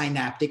a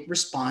synaptic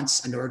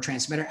response, a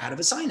neurotransmitter out of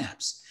a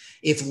synapse.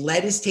 If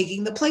lead is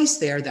taking the place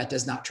there, that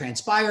does not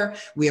transpire.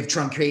 We have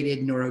truncated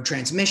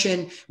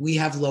neurotransmission. We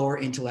have lower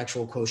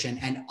intellectual quotient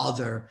and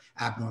other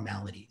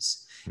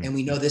abnormalities. And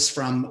we know this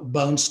from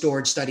bone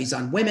storage studies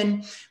on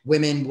women.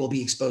 Women will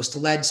be exposed to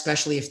lead,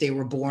 especially if they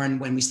were born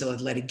when we still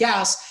had leaded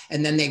gas.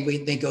 And then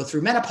they go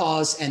through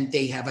menopause and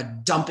they have a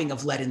dumping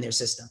of lead in their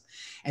system.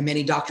 And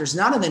many doctors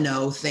not in the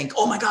know think,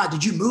 oh my God,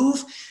 did you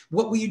move?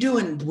 What were you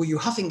doing? Were you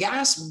huffing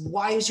gas?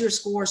 Why is your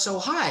score so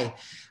high?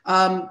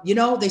 You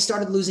know, they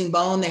started losing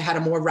bone. They had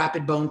a more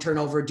rapid bone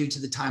turnover due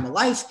to the time of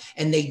life.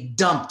 And they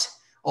dumped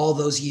all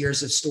those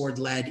years of stored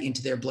lead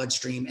into their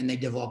bloodstream, and they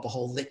develop a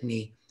whole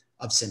litany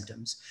of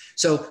symptoms.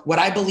 So what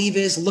I believe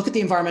is look at the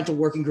Environmental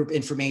Working Group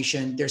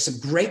information. There's some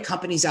great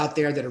companies out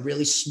there that are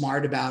really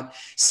smart about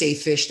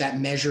safe fish that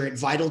measure it.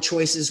 Vital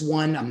Choice is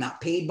one. I'm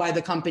not paid by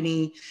the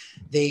company.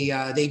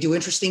 They do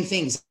interesting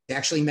things. They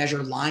actually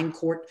measure line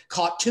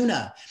caught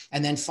tuna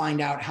and then find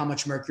out how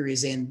much mercury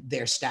is in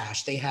their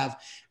stash. They have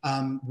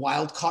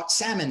wild caught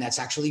salmon that's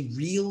actually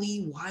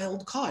really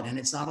wild caught, and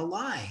it's not a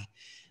lie.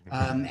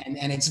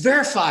 And it's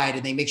verified,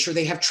 and they make sure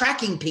they have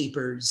tracking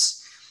papers.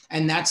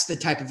 And that's the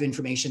type of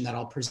information that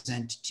I'll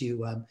present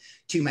to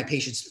my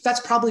patients. That's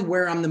probably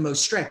where I'm the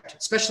most strict,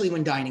 especially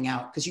when dining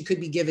out, because you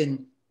could be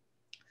given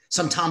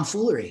some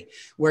tomfoolery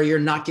where you're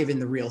not given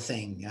the real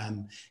thing.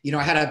 You know,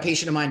 I had a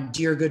patient of mine,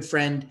 dear good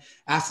friend,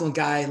 affluent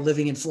guy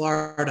living in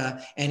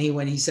Florida. And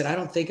when he said, I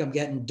don't think I'm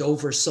getting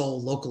Dover sole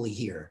locally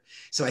here.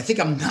 So I think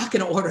I'm not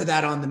going to order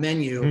that on the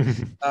menu.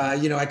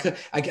 You know,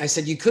 I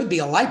said, you could be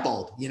a light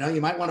bulb. You know,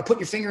 you might want to put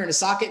your finger in a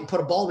socket and put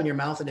a bulb in your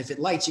mouth. And if it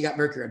lights, you got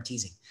mercury. I'm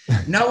teasing.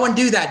 No one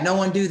do that. No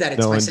one do that. It's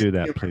no one do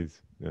that,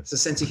 please. Yes. It's a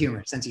sense of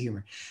humor,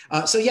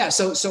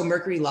 So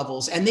mercury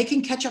levels, and they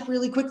can catch up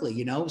really quickly.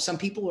 You know, some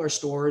people are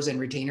stores and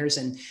retainers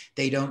and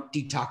they don't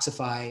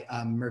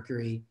detoxify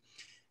mercury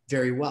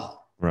very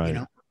well, right? You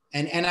know,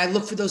 and I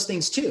look for those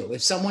things too.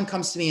 If someone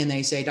comes to me and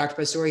they say, Dr.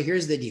 Pastore,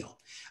 here's the deal.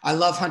 I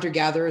love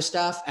hunter-gatherer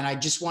stuff, and I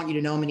just want you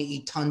to know I'm going to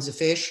eat tons of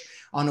fish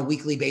on a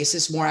weekly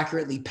basis, more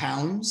accurately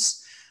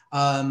pounds.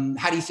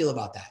 How do you feel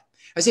about that?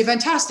 I say,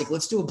 fantastic.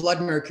 Let's do a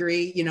blood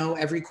mercury, you know,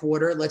 every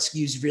quarter. Let's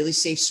use really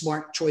safe,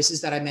 smart choices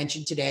that I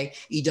mentioned today,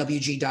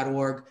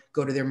 ewg.org,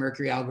 go to their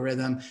mercury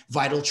algorithm,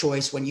 Vital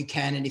Choice when you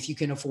can, and if you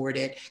can afford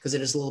it, because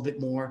it is a little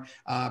bit more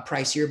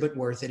pricier, but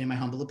worth it. In my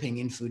humble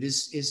opinion, food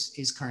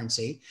is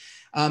currency.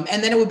 And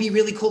then it would be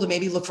really cool to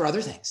maybe look for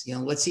other things. You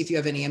know, let's see if you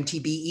have any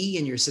MTBE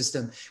in your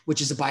system,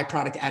 which is a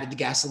byproduct added to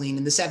gasoline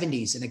in the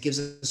 70s. And it gives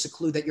us a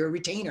clue that you're a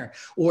retainer,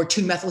 or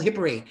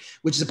 2-methylhyperate,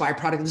 which is a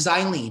byproduct of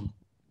xylene.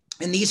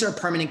 And these are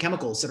permanent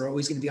chemicals that are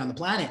always going to be on the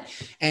planet.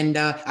 And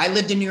I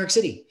lived in New York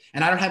City,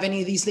 and I don't have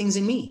any of these things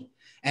in me.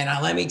 And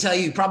let me tell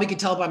you, you probably could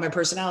tell by my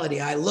personality.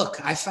 I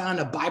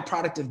found a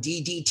byproduct of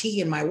DDT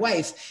in my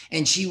wife,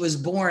 and she was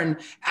born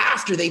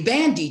after they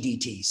banned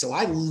DDT. So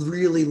I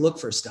really look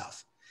for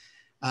stuff.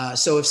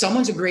 So if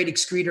someone's a great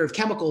excreter of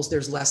chemicals,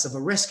 there's less of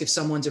a risk. If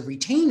someone's a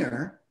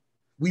retainer,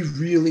 we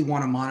really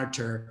want to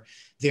monitor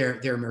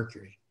their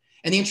mercury.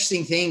 And the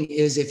interesting thing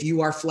is if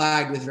you are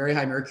flagged with very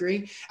high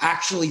mercury,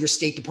 actually your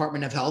state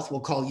Department of Health will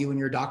call you and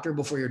your doctor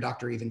before your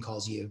doctor even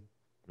calls you.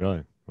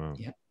 Really? Wow.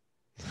 Yeah.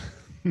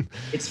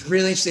 It's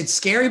really interesting. It's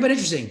scary, but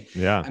interesting.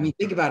 Yeah. I mean,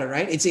 think about it,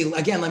 right?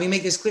 Again, let me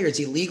make this clear. It's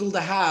illegal to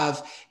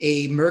have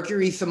a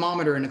mercury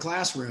thermometer in a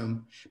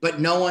classroom, but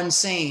no one's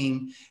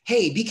saying,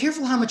 hey, be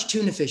careful how much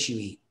tuna fish you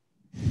eat.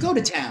 Go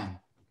to town,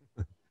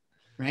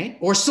 right?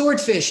 Or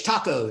swordfish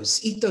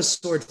tacos. Eat those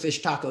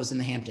swordfish tacos in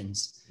the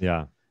Hamptons.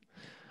 Yeah.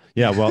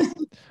 Yeah. Well,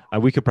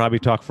 we could probably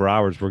talk for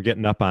hours. We're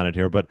getting up on it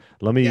here, but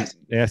let me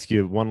ask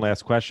you one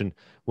last question.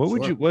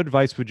 What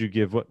advice would you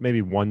give?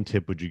 Maybe one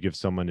tip would you give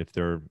someone if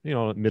they're,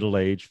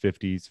 middle-aged,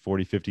 50s,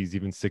 40, 50s,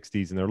 even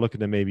 60s, and they're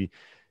looking to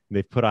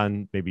they've put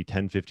on maybe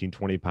 10, 15,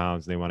 20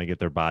 pounds and they want to get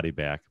their body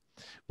back.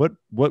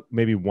 What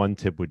maybe one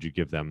tip would you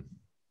give them?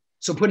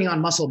 So putting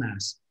on muscle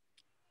mass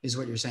is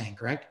what you're saying,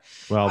 correct?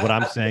 Well, what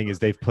I'm saying is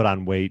they've put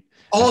on weight.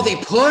 Oh, they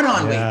put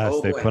on weight.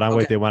 Yes, they put on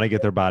weight. They want to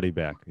get their body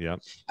back. Yeah.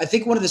 I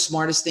think one of the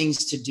smartest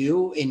things to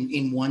do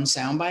in one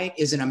soundbite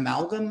is an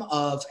amalgam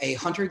of a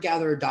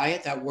hunter-gatherer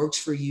diet that works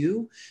for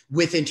you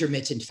with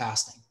intermittent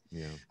fasting.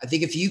 Yeah. I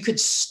think if you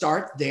could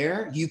start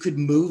there, you could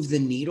move the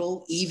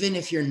needle, even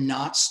if you're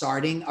not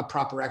starting a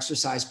proper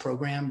exercise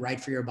program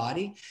right for your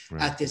body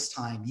at this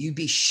time. You'd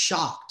be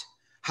shocked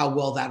how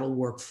well that'll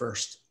work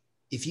first.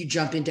 If you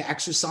jump into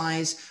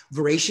exercise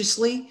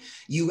voraciously,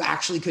 you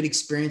actually could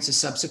experience a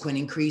subsequent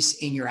increase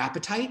in your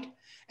appetite.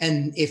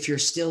 And if you're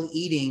still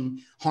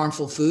eating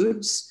harmful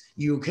foods,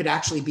 you could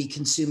actually be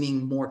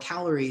consuming more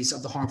calories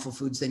of the harmful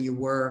foods than you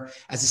were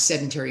as a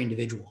sedentary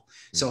individual.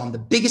 So I'm the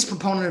biggest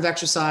proponent of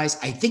exercise.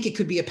 I think it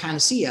could be a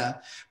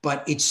panacea,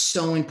 but it's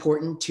so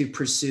important to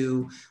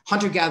pursue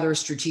hunter-gatherer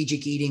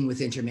strategic eating with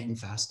intermittent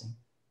fasting.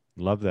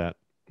 Love that.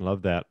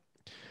 Love that.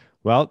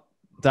 Well,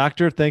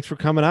 doctor, thanks for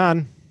coming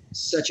on.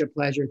 Such a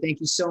pleasure.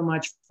 Thank you so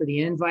much for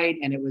the invite.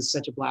 And it was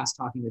such a blast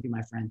talking with you,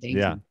 my friend. Thank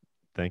you.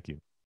 Thank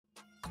you.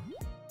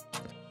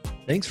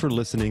 Thanks for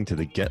listening to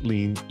the Get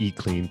Lean, Eat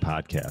Clean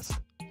podcast.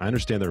 I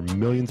understand there are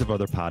millions of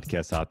other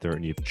podcasts out there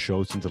and you've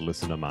chosen to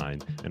listen to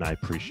mine, and I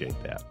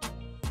appreciate that.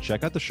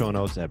 Check out the show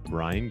notes at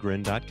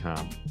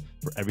briangrin.com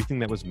for everything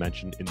that was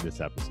mentioned in this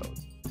episode.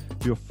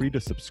 Feel free to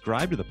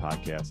subscribe to the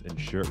podcast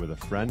and share it with a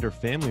friend or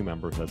family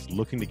member that's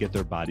looking to get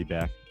their body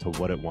back to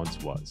what it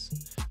once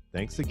was.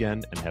 Thanks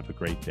again and have a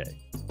great day.